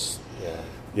people just,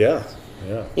 Yeah.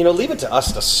 Leave it to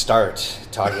us to start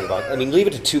talking about, leave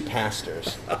it to 2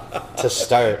 pastors to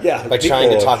start by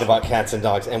trying to talk about cats and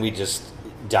dogs, and we just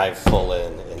dive full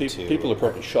into... People are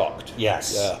probably shocked.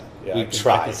 Yes. Yeah, We I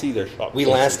tried. can see their shop. We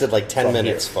lasted like 10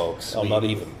 minutes, here. folks. Oh, not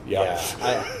even. Yeah.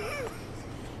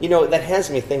 That has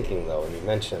me thinking, though, when you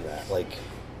mentioned that. Like,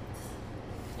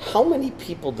 how many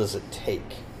people does it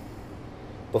take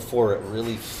before it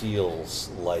really feels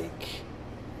like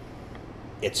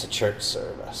it's a church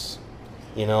service?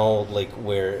 Like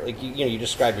where, like, you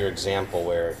describe your example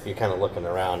where you're kind of looking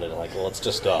around and like, well, it's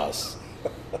just us.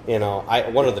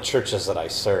 One of the churches that I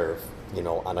serve,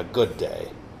 on a good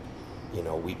day,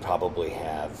 we probably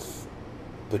have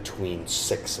between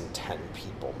 6 and 10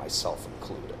 people, myself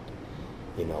included,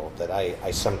 that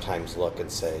I sometimes look and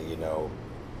say,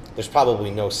 there's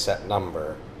probably no set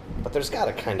number, but there's got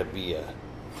to kind of be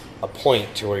a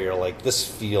point to where you're like, this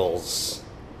feels,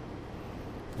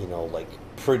 like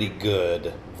pretty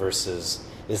good versus,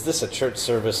 is this a church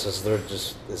service? Is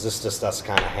this just us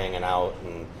kind of hanging out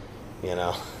and,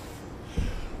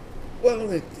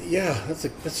 Well, yeah,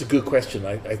 that's a good question.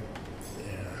 I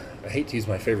hate to use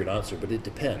my favorite answer, but it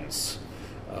depends.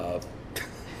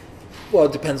 Well,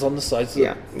 it depends on the size of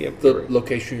the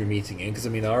location you're meeting in. Because,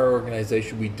 our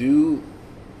organization, we do,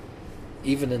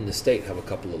 even in the state, have a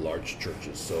couple of large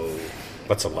churches. So,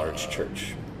 what's a large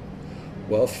church?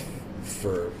 Well,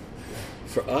 for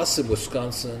us in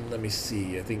Wisconsin, let me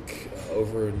see. I think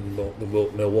over in the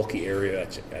Milwaukee area,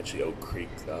 actually Oak Creek,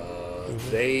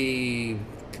 they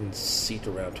can seat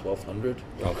around 1,200.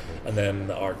 Okay. And then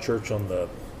our church on the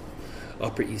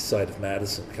Upper East Side of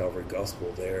Madison, Calvary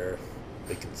Gospel, there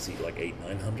they can seat like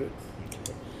 800-900.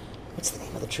 What's the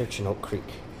name of the church in Oak Creek?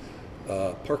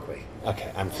 Parkway.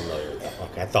 Okay, I'm familiar with that.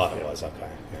 Okay, I thought it was. Okay.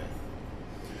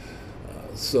 Yeah.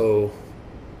 So,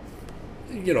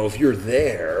 if you're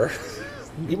there,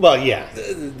 well, yeah,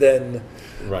 then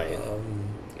right.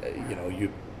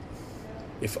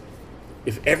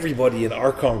 If everybody in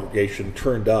our congregation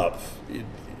turned up,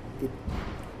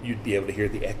 you'd be able to hear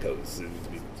the echoes, and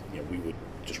we would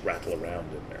just rattle around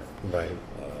in there. Right.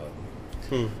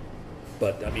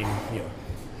 But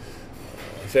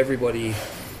if everybody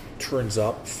turns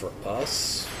up for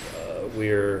us,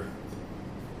 we're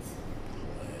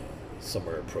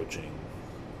somewhere between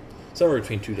 24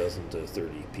 to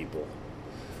 30 people,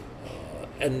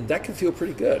 and that can feel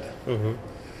pretty good. Mm-hmm.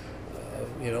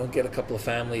 Get a couple of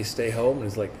families, stay home, and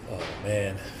it's like, oh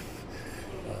man,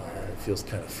 it feels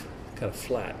kind of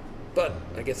flat. But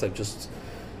I guess I've just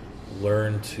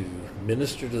learned to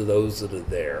minister to those that are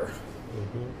there,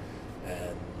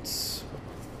 and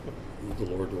the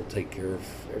Lord will take care of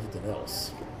everything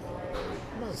else.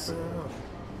 So,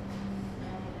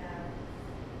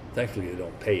 thankfully, they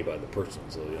don't pay by the person,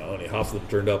 so only half of them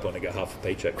turned up, only got half a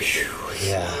paycheck.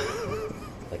 Yeah,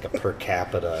 like a per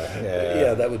capita.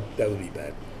 Yeah, that would be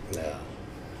bad. Yeah.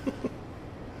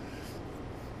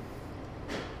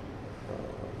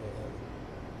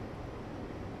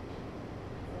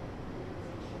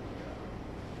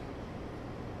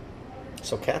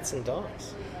 So cats and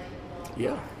dogs.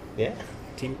 Yeah. Yeah.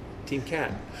 Team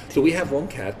cat. So we have one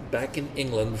cat. Back in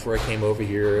England, before I came over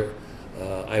here,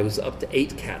 I was up to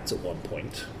 8 cats at one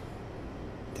point.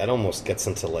 That almost gets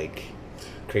into like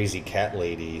crazy cat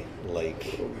lady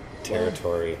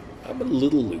territory. Well, I'm a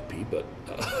little loopy, but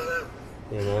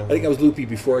I think I was loopy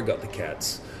before I got the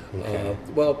cats. Okay.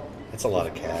 That's a lot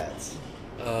of cats.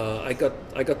 I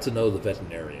got to know the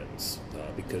veterinarians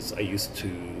because I used to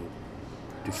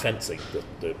do fencing,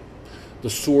 the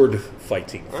sword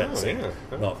fighting fencing,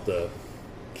 not the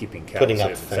keeping cats putting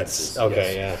up in fences. fences.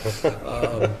 Okay, yes.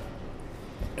 yeah.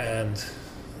 And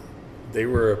they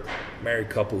were a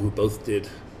married couple who both did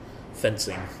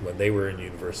fencing when they were in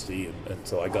university, and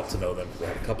so I got to know them because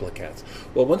I had a couple of cats.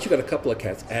 Well, once you got a couple of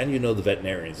cats and the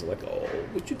veterinarians, they're like, oh,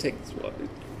 would you take this one?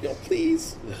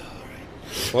 Please.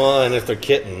 Well, and if they're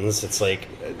kittens, it's like,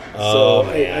 so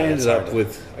I ended up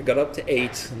I got up to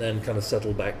 8 and then kind of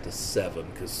settled back to 7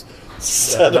 because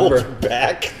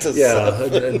back to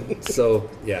 7. And so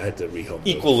I had to rehome.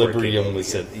 Equilibrium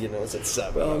was at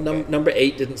 7. Well, number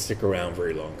 8 didn't stick around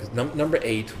very long because number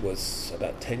 8 was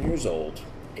about 10 years old,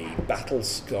 a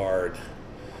battle-scarred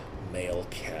male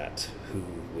cat who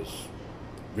was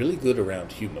really good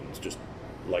around humans, just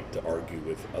liked to argue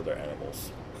with other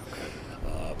animals.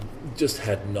 Just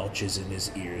had notches in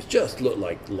his ears, just looked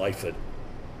like life had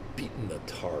beaten the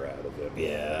tar out of him.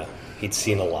 Yeah, he'd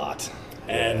seen a lot.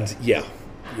 And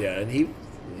and you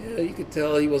could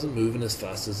tell he wasn't moving as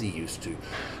fast as he used to.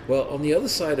 Well, on the other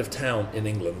side of town in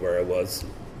England where I was,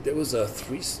 there was a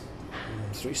three-star,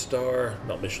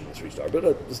 not Michelin 3-star,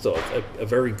 but still a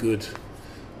very good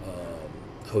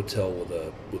hotel with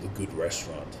a good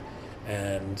restaurant.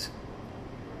 And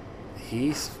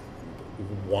he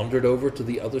wandered over to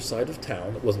the other side of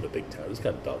town. It wasn't a big town, it was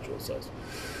kind of Dodgeville size.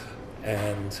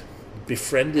 and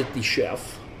befriended the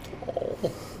chef.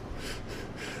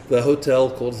 The hotel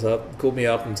called me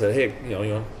up and said, "Hey,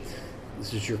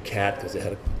 this is your cat," because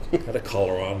it had a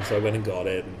collar on. So I went and got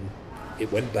it, and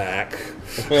it went back.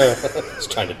 It's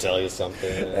trying to tell you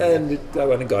something. And I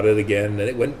went and got it again, and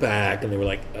it went back, and they were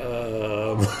like,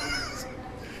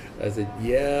 I said,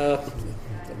 "Yeah,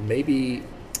 maybe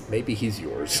he's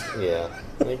yours." Yeah,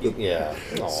 maybe, yeah.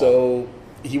 Aww. So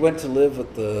he went to live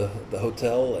at the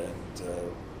hotel, and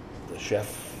the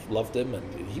chef loved him,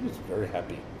 and he was very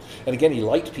happy. And again, he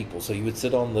liked people, so he would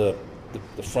sit on the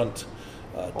front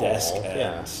desk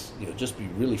and just be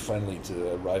really friendly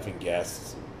to arriving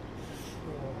guests.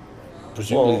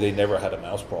 Presumably, they never had a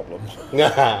mouse problem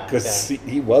because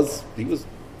he was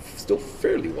still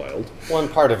fairly wild. One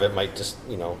part of it might just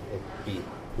be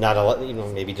not a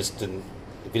maybe just didn't.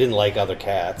 If he didn't like other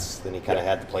cats, then he kind of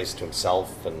had the place to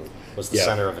himself and was the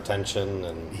center of attention.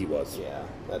 And he was. Yeah,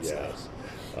 that's nice.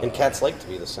 And cats like to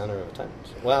be the center of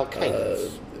attention. Well, kind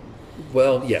of.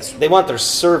 Well, yes. They want their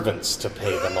servants to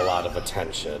pay them a lot of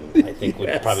attention, I think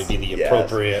would probably be the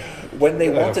appropriate. When they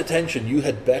want attention, you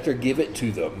had better give it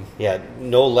to them. Yeah,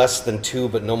 no less than 2,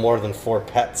 but no more than 4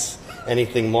 pets.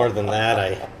 Anything more than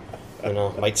that,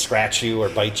 might scratch you or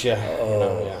bite you.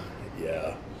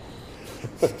 Yeah.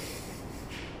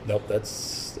 Nope,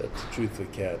 that's the truth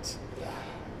with cats.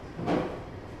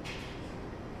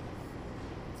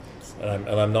 And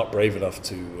I'm not brave enough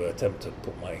to attempt to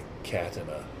put my cat in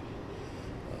the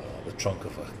trunk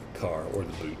of a car or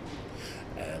the boot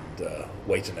and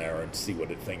wait an hour and see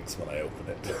what it thinks when I open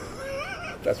it.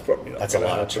 That's probably not. That's a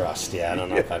lot of trust. Yeah, I don't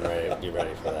know if I'm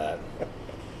ready for that.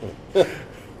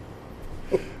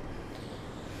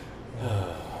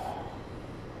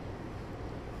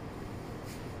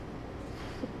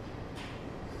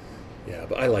 Yeah,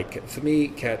 but I like it. For me,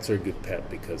 cats are a good pet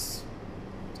because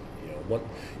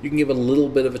you can give a little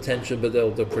bit of attention, but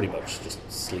they'll pretty much just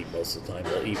sleep most of the time.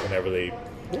 They'll eat whenever they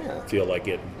feel like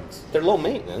it. They're low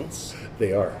maintenance.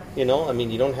 They are. You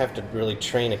don't have to really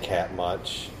train a cat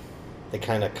much. They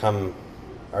kind of come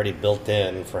already built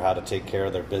in for how to take care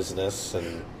of their business,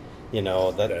 and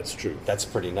that's true. That's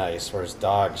pretty nice. Whereas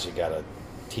dogs, you got to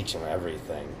teach them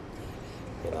everything.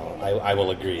 I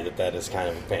will agree that is kind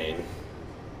of a pain.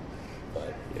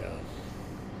 But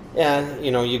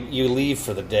you leave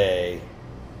for the day.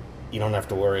 You don't have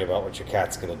to worry about what your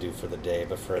cat's going to do for the day.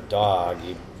 But for a dog,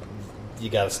 you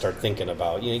got to start thinking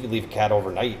about. You can leave a cat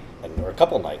overnight or a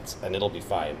couple nights, and it'll be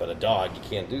fine. But a dog, you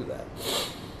can't do that.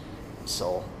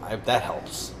 So that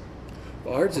helps.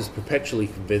 Ours is perpetually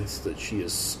convinced that she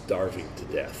is starving to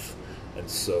death, and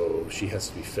so she has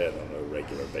to be fed on a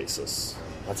regular basis.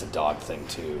 That's a dog thing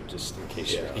too, just in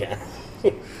case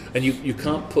And you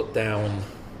can't put down.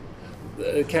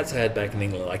 The cats I had back in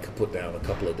England, I could put down a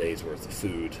couple of days worth of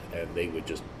food, and they would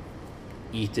just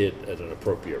eat it at an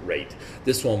appropriate rate.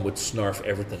 This one would snarf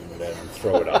everything and then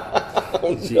throw it up.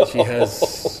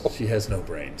 She has no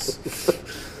brains.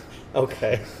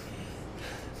 Okay.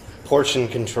 Portion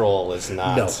control is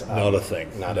not not a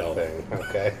thing. Not a thing.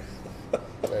 Okay.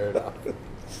 Fair enough.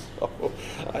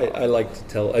 I like to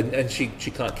tell, and she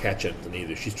can't catch anything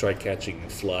either. She's tried catching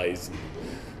flies and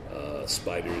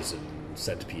spiders and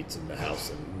centipedes in the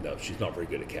house, and no, she's not very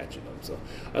good at catching them. So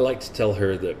I like to tell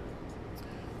her that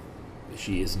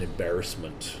she is an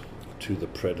embarrassment to the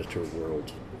predator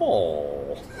world.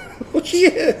 Oh, she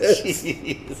is. She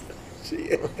is.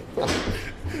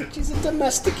 She's a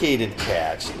domesticated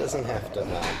cat. She doesn't have to.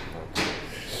 No.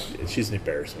 She's an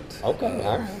embarrassment. Okay,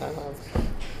 all right.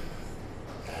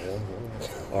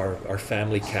 Our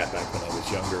family cat back when I was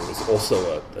younger was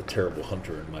also a terrible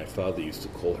hunter, and my father used to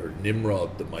call her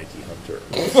Nimrod, the mighty hunter.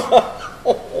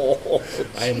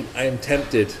 I am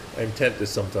tempted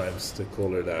sometimes to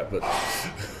call her that, but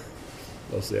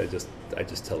mostly I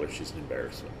just tell her she's an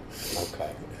embarrassment.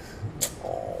 Okay.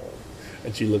 Oh.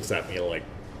 And she looks at me like,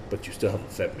 "But you still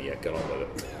haven't fed me yet. Get on with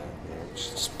it." She's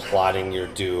just plotting your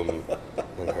doom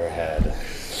in her head.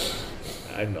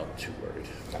 I'm not too worried.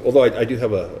 Although I do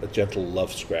have a gentle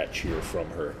love scratch here from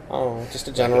her. Oh, just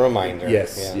a gentle reminder.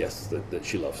 Yes, that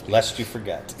she loves me. Lest you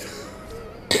forget.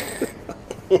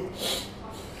 Yeah.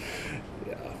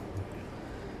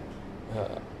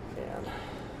 Man.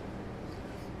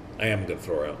 I am going to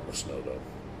throw her out in the snow, though.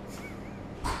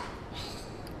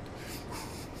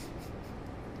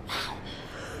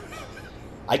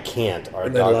 I can't.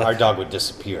 Our dog would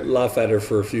disappear. Laugh at her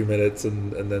for a few minutes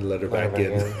and then let her back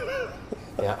in.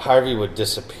 Yeah, Harvey would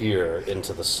disappear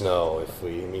into the snow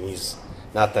he's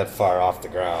not that far off the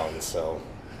ground, so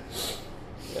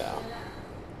yeah.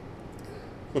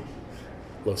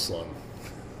 Low slung.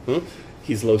 Hmm?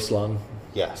 He's low slung.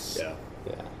 Yes. Yeah.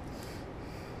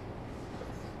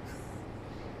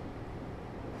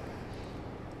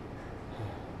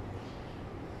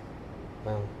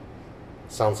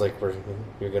 Sounds like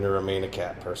you're going to remain a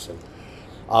cat person.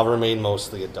 I'll remain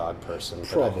mostly a dog person.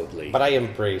 Probably. But I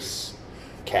embrace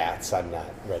cats. I'm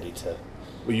not ready to...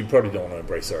 Well, you probably don't want to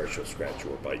embrace ours. She'll scratch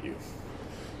you or bite you.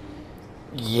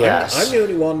 Yes. I'm the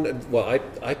only one. Well,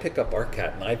 I pick up our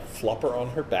cat and I flop her on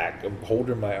her back and hold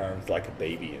her in my arms like a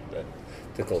baby and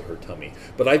tickle her tummy.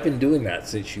 But I've been doing that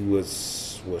since she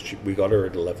was. Well, we got her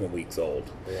at 11 weeks old,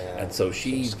 and so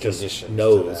she just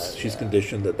knows. She's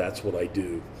conditioned that that's what I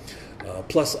do.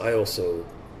 Plus, I also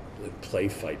play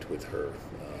fight with her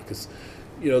because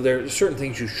there are certain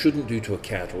things you shouldn't do to a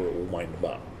cat or it will wind them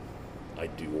up. I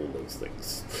do all those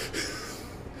things.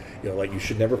 Like you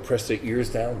should never press their ears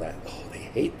down. They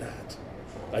hate that.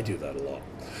 I do that a lot.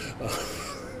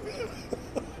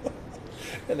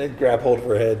 And then grab hold of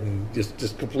her head and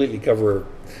just completely cover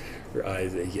her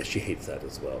eyes. Yes, she hates that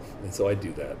as well. And so I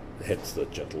do that. Hence the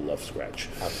gentle love scratch.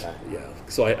 Okay. Yeah.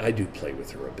 So I do play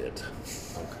with her a bit.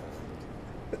 Okay.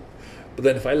 But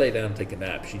then if I lay down and take a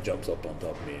nap, she jumps up on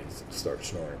top of me and starts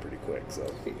snoring pretty quick. So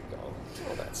there you go.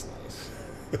 Oh, that's nice.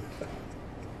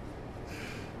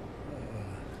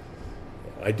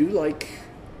 I do like,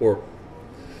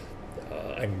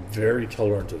 I'm very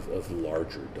tolerant of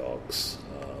larger dogs.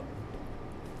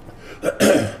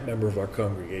 A member of our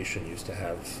congregation used to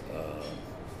have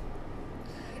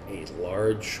a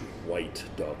large white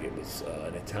dog. It was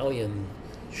an Italian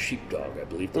sheepdog. I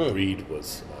believe the breed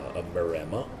was a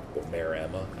Maremma, or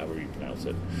Maremma, however you pronounce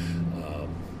it.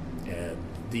 And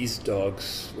these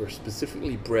dogs were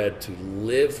specifically bred to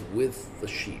live with the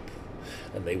sheep,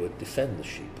 and they would defend the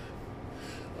sheep.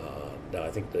 Now, I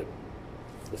think that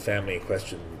the family in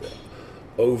question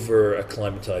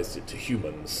over-acclimatized it to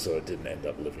humans, so it didn't end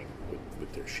up living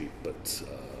with their sheep. But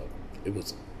it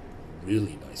was a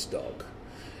really nice dog.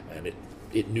 And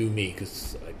it knew me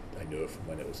because I knew it from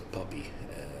when it was a puppy.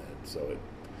 And so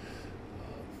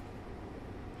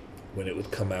when it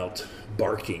would come out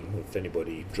barking, if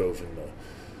anybody drove in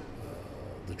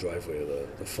the driveway of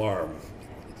the farm,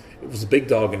 it was a big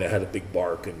dog and it had a big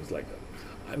bark, and it was like,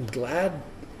 I'm glad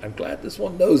this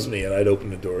one knows me. And I'd open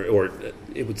the door, or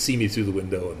it would see me through the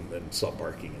window and stop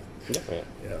barking. Yeah,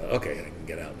 okay, I can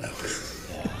get out now.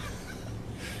 Yeah.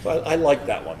 So I liked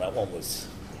that one. That was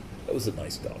a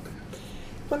nice dog.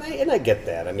 And I get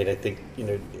that. I mean, I think,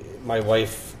 my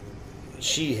wife,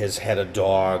 she has had a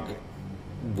dog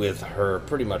with her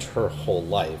pretty much her whole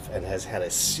life and has had a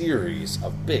series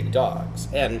of big dogs.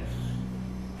 And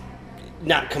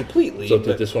not completely. So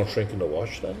did this one shrink in the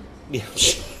wash then? Yeah.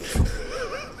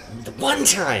 The one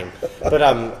time. But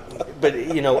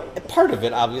part of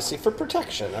it, obviously, for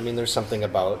protection. I mean, there's something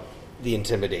about the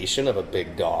intimidation of a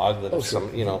big dog that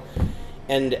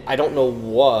and I don't know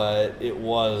what it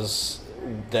was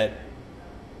that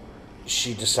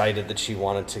she decided that she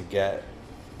wanted to get,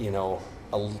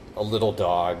 a little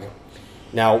dog.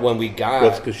 Now, when we got...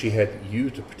 Well, it's because she had you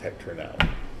to protect her now.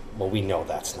 Well, we know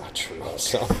that's not true,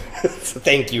 so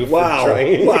thank you for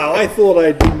trying. Wow, I thought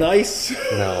I'd be nice.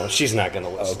 No, she's not going to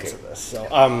listen to this.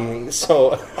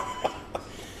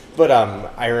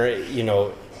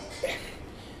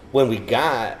 When we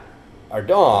got our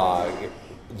dog,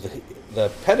 the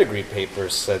pedigree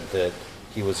papers said that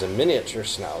he was a miniature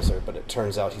schnauzer, but it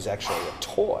turns out he's actually a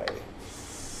toy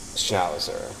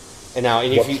schnauzer. And now,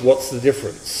 what's the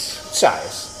difference?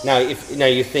 Size. Now,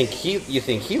 you think he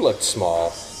looked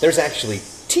small. There's actually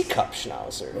teacup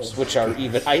schnauzers, which are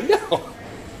even. I know.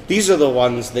 These are the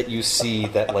ones that you see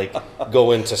that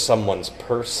go into someone's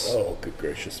purse. Oh, good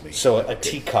gracious me! So a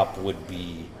teacup would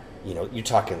be, you're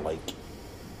talking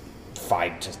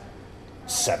 5 to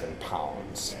 7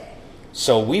 pounds.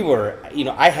 So we were,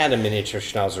 I had a miniature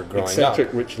schnauzer growing up.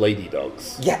 Eccentric rich lady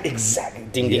dogs. Yeah, exactly.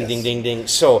 Ding, ding, ding, ding, ding.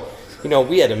 So,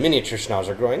 we had a miniature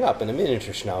schnauzer growing up, and a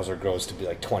miniature schnauzer grows to be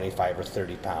 25 or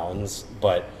 30 pounds,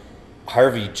 but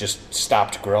Harvey just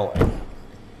stopped growing.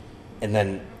 And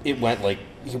then it went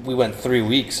we went 3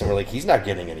 weeks, and we're he's not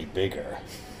getting any bigger.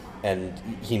 And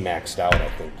he maxed out, I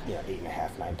think,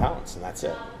 8.5, 9 pounds, and that's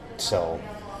it. So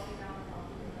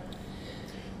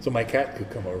my cat could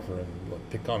come over and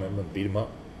pick on him and beat him up.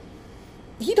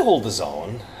 He'd hold his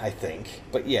own, I think.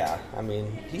 But yeah, I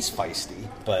mean, he's feisty.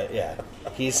 But yeah,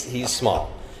 he's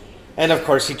small. And of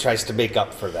course, he tries to make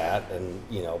up for that. And,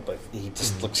 but he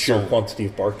just looks sheer quantity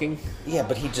of barking? Yeah,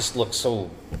 but he just looks so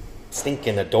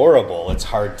stinking adorable. It's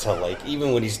hard to,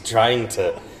 even when he's trying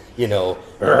to,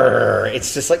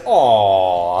 it's just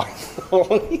aww.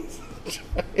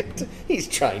 he's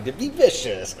trying to be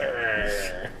vicious.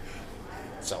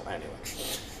 So anyway.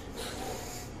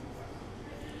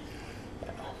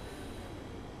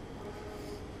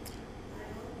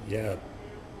 Yeah.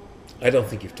 I don't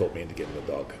think you've talked me into getting a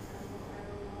dog.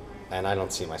 and I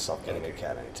don't see myself getting a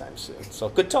cat anytime soon. So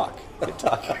good talk. Good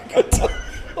talk. Good talk.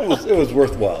 It was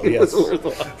worthwhile, yes. It was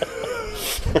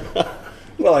worthwhile.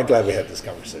 Well, I'm glad we had this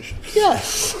conversation.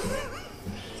 Yes.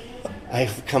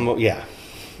 I've come, yeah.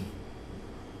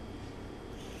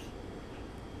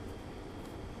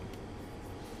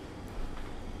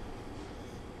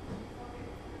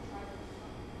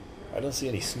 I don't see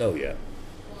any snow yet.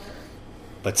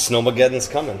 But Snowmageddon's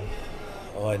coming,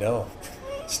 Oh, I know.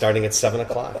 starting at 7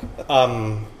 o'clock.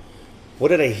 What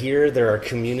did I hear? There are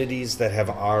communities that have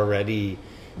already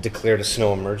declared a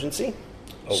snow emergency.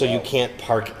 Oh, So you wow. can't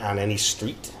park on any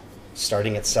street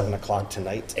starting at 7 o'clock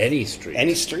tonight. Any street.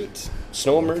 Any street.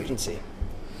 Snow emergency.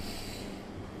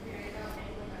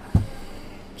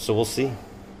 So we'll see.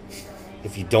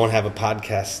 If you don't have a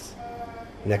podcast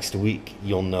next week,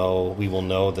 we will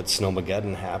know that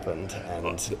Snowmageddon happened.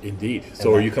 And Indeed.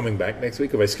 So are you coming back next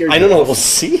week? Have I scared you? I don't know. off? We'll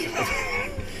see.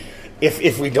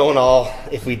 If we don't all,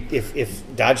 if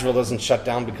Dodgeville doesn't shut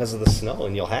down because of the snow,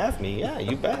 and you'll have me, yeah,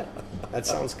 you bet. That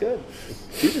sounds good.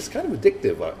 Dude, it's kind of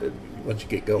addictive once you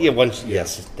get going. Yeah,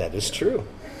 yes, that is true.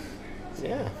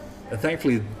 Yeah. And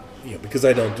thankfully, because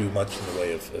I don't do much in the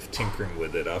way of tinkering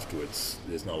with it afterwards,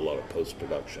 there's not a lot of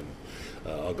post-production.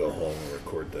 I'll go home and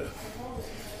record the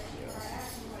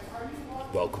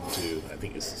welcome to, I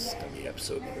think this is going to be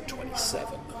episode number 27.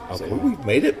 Okay. So we've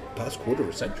made it past quarter of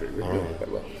a century. We're doing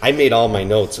quite well. I made all my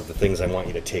notes of the things I want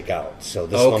you to take out, so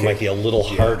this one Okay. might be a little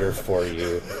harder for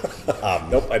you.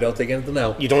 Nope, I don't take anything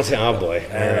out. You don't say, oh boy.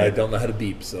 All And I right. don't know how to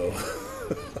beep, so...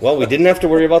 Well, we didn't have to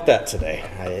worry about that today.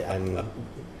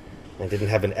 I didn't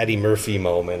have an Eddie Murphy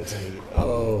moment.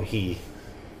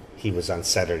 He was on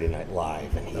Saturday Night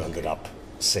Live, and he ended up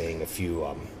saying a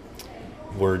few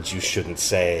words you shouldn't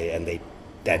say, and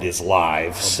that is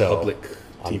live. So Public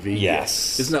TV.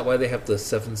 yes. Isn't that why they have the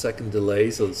 7-second delay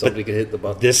so that somebody can hit the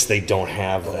button? This they don't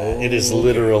have that. It is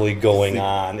literally going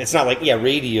on. It's not like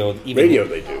radio. Even Radio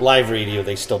they do. Live radio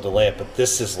they still delay it, but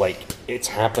this is like it's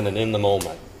happening in the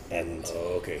moment. And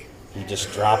Okay. he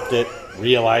just dropped it,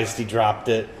 realized he dropped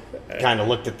it, kind of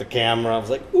looked at the camera. I was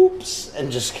like, oops,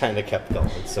 and just kind of kept going.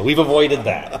 So we've avoided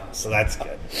that. So that's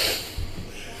good.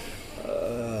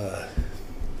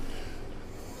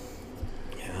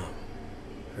 Yeah.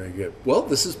 Very good. Well,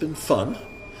 this has been fun.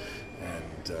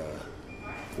 And,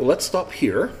 well, let's stop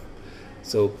here.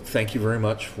 So thank you very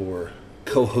much for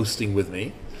co-hosting with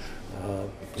me.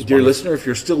 Dear listener, if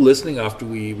you're still listening after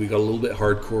we got a little bit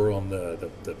hardcore on the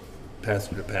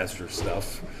pastor-to-pastor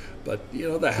stuff, but,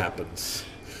 that happens.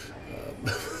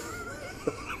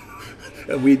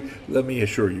 And let me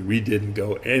assure you, we didn't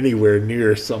go anywhere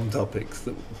near some topics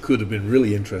that could have been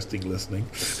really interesting listening.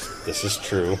 This is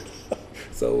true.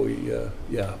 So we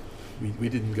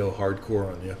didn't go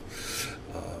hardcore on you.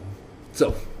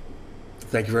 So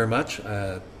thank you very much.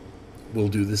 We'll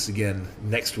do this again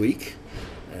next week,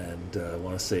 and I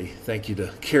want to say thank you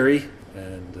to Carrie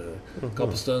and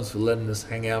Cobblestones for letting us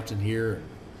hang out in here. And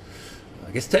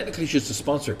I guess technically she's a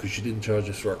sponsor because she didn't charge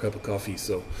us for our cup of coffee.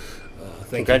 So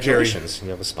thank you, Carrie. Congratulations, you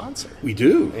have a sponsor. We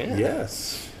do. Yeah.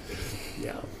 Yes.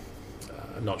 Yeah.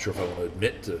 I'm not sure if I want to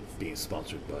admit to being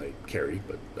sponsored by Carrie,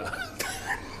 but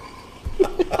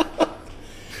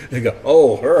they go,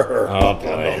 oh, her. Oh,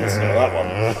 boy. I don't listen to that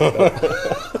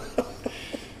one.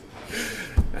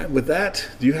 And with that,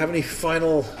 do you have any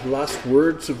final last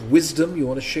words of wisdom you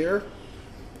want to share?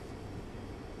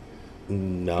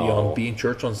 No. Beyond being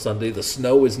church on Sunday, the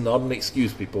snow is not an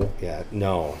excuse, people. Yeah,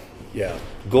 no. Yeah.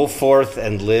 Go forth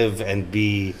and live and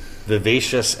be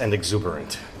vivacious and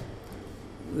exuberant.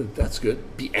 That's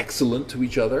good. Be excellent to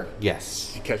each other. Yes.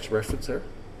 Did you catch the reference there?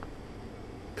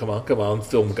 Come on,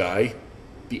 film guy.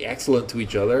 Be excellent to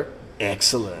each other.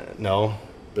 Excellent. No.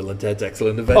 Bill and Ted's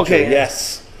Excellent Adventure. Okay.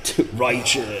 Yes.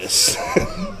 Righteous.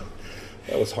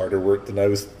 That was harder work than I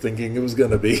was thinking it was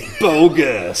going to be.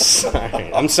 Bogus. All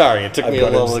right. I'm sorry. It took I've me a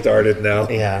got little. it started now.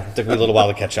 Yeah, it took me a little while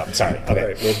to catch up. Sorry. All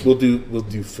Okay. right. Well, we'll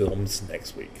do films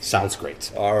next week. Sounds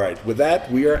great. All right. With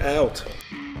that, we are out.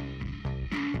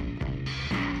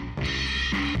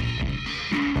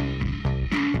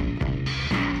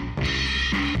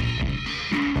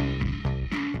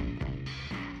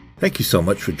 Thank you so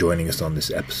much for joining us on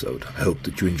this episode. I hope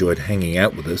that you enjoyed hanging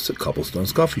out with us at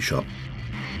Cobblestone's Coffee Shop.